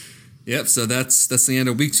 Yep, so that's the end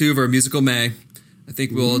of week 2 of our musical May. I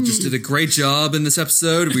think we'll just did a great job in this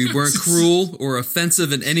episode. We weren't cruel or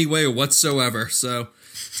offensive in any way whatsoever. So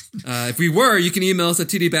if we were, you can email us at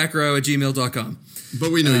tdbackrow@gmail.com.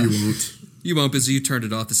 But we know you won't. You won't because you turned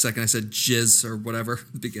it off the second I said jizz or whatever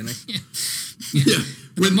at the beginning. Yeah.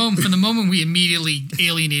 From the moment we immediately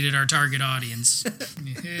alienated our target audience.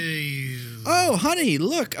 Hey. Oh, honey,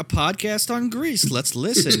 look, a podcast on Greece. Let's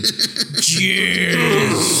listen.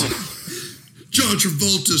 Cheers. John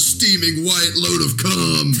Travolta's steaming white load of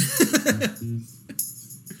cum.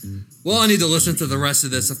 Well, I need to listen to the rest of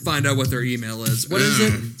this to find out what their email is. What is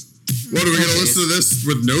it? What, are we going Okay. to listen to this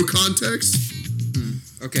with no context?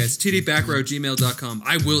 Okay, it's tdbackrow@gmail.com.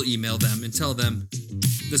 I will email them and tell them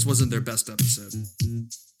this wasn't their best episode.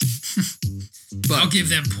 I'll give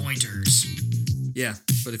them pointers. Yeah,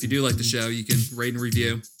 but if you do like the show, you can rate and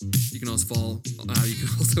review. You can also follow. You can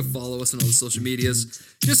also follow us on all the social medias.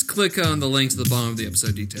 Just click on the link to the bottom of the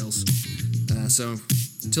episode details. So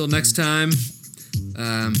until next time,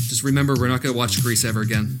 just remember we're not going to watch Grease ever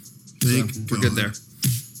again. Thank We're good there.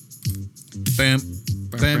 Bam,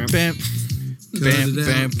 bam, bam. Cut it out,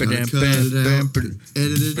 Bam, gotta bam, cut bam, it out, bam,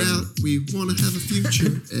 edit it out. We want to have a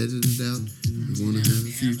future. Edit it out. We want to have a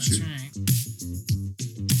Yeah, future. that's right.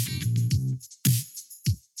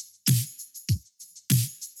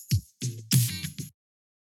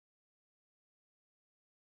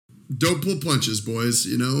 Don't pull punches, boys.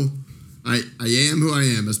 You know, I am who I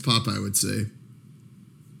am, as Popeye would say.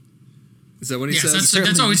 Is that what he Yes, says?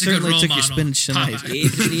 that's always a good certainly role took your model. spinach tonight.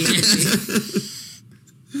 Popeye.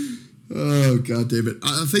 Oh, God damn it.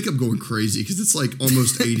 I think I'm going crazy because it's like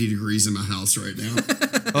almost 80 degrees in my house right now.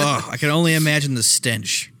 Oh, I can only imagine the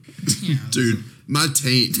stench. Yeah. Dude, my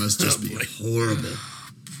taint must just be horrible.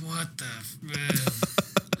 What the?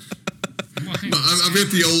 I've got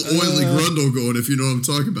the old oily grundle going, if you know what I'm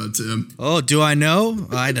talking about, Tim. Oh, do I know?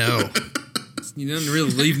 I know. You didn't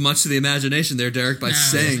really leave much to the imagination there, Derek, by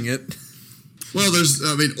saying it. Well, there's,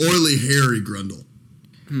 oily, hairy grundle.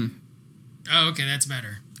 Oh, okay, that's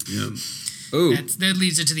better. Yeah. Oh, That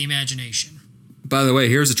leads it to the imagination. by the way,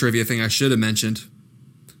 here's a trivia thing I should have mentioned.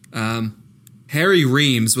 Harry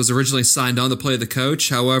Reams was originally signed on to play the coach.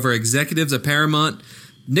 However, executives at Paramount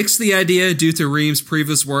nixed the idea due to Reams'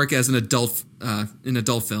 previous work as an adult in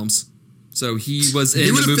adult films. So he was He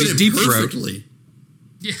in would the have movie fit in Deep Throat. perfectly.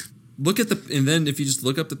 Yeah. Look at and then if you just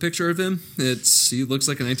look up the picture of him, he looks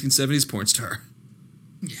like a 1970s porn star.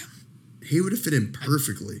 Yeah. He would have fit in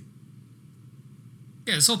perfectly.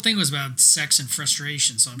 Yeah, this whole thing was about sex and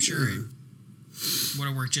frustration, so I'm sure it would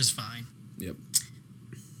have worked just fine. Yep.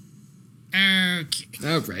 Okay.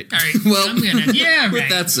 Oh, right. All right. Well, I'm gonna. Yeah, right. with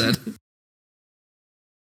that said,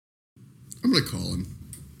 I'm going to call him.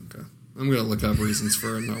 okay, I'm gonna look up reasons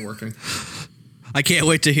for it not working. I can't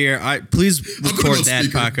wait to hear. Please I'll put him record on that,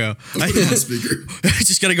 speaker. Paco. I'll put him on speaker. I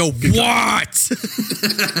just gotta go. What?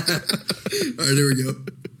 All right, here we go.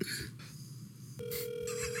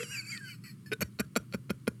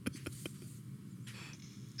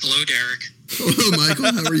 Hello, Derek. Hello,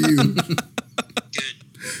 Michael. How are you?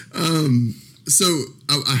 Good. So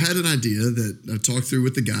I had an idea that I talked through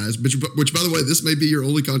with the guys, which, by the way, this may be your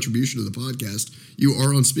only contribution to the podcast. You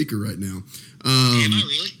are on speaker right now. Am I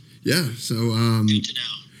really? Yeah. So, Good to know.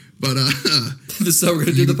 but This is how we're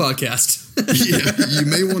going to do the podcast. yeah, you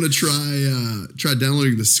may want to try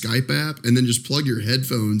downloading the Skype app and then just plug your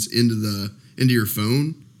headphones into your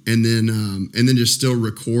phone, and then just still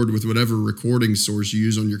record with whatever recording source you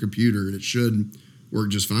use on your computer, and it should work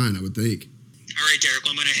just fine, I would think. All right, Derek.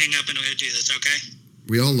 Well, I'm going to hang up and I'm going to do this, okay?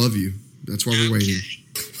 We all love you. That's why we're waiting.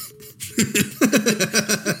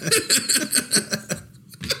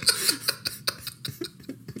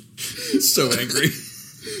 So angry.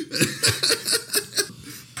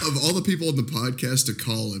 Of all the people on the podcast to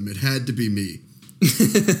call him, it had to be me.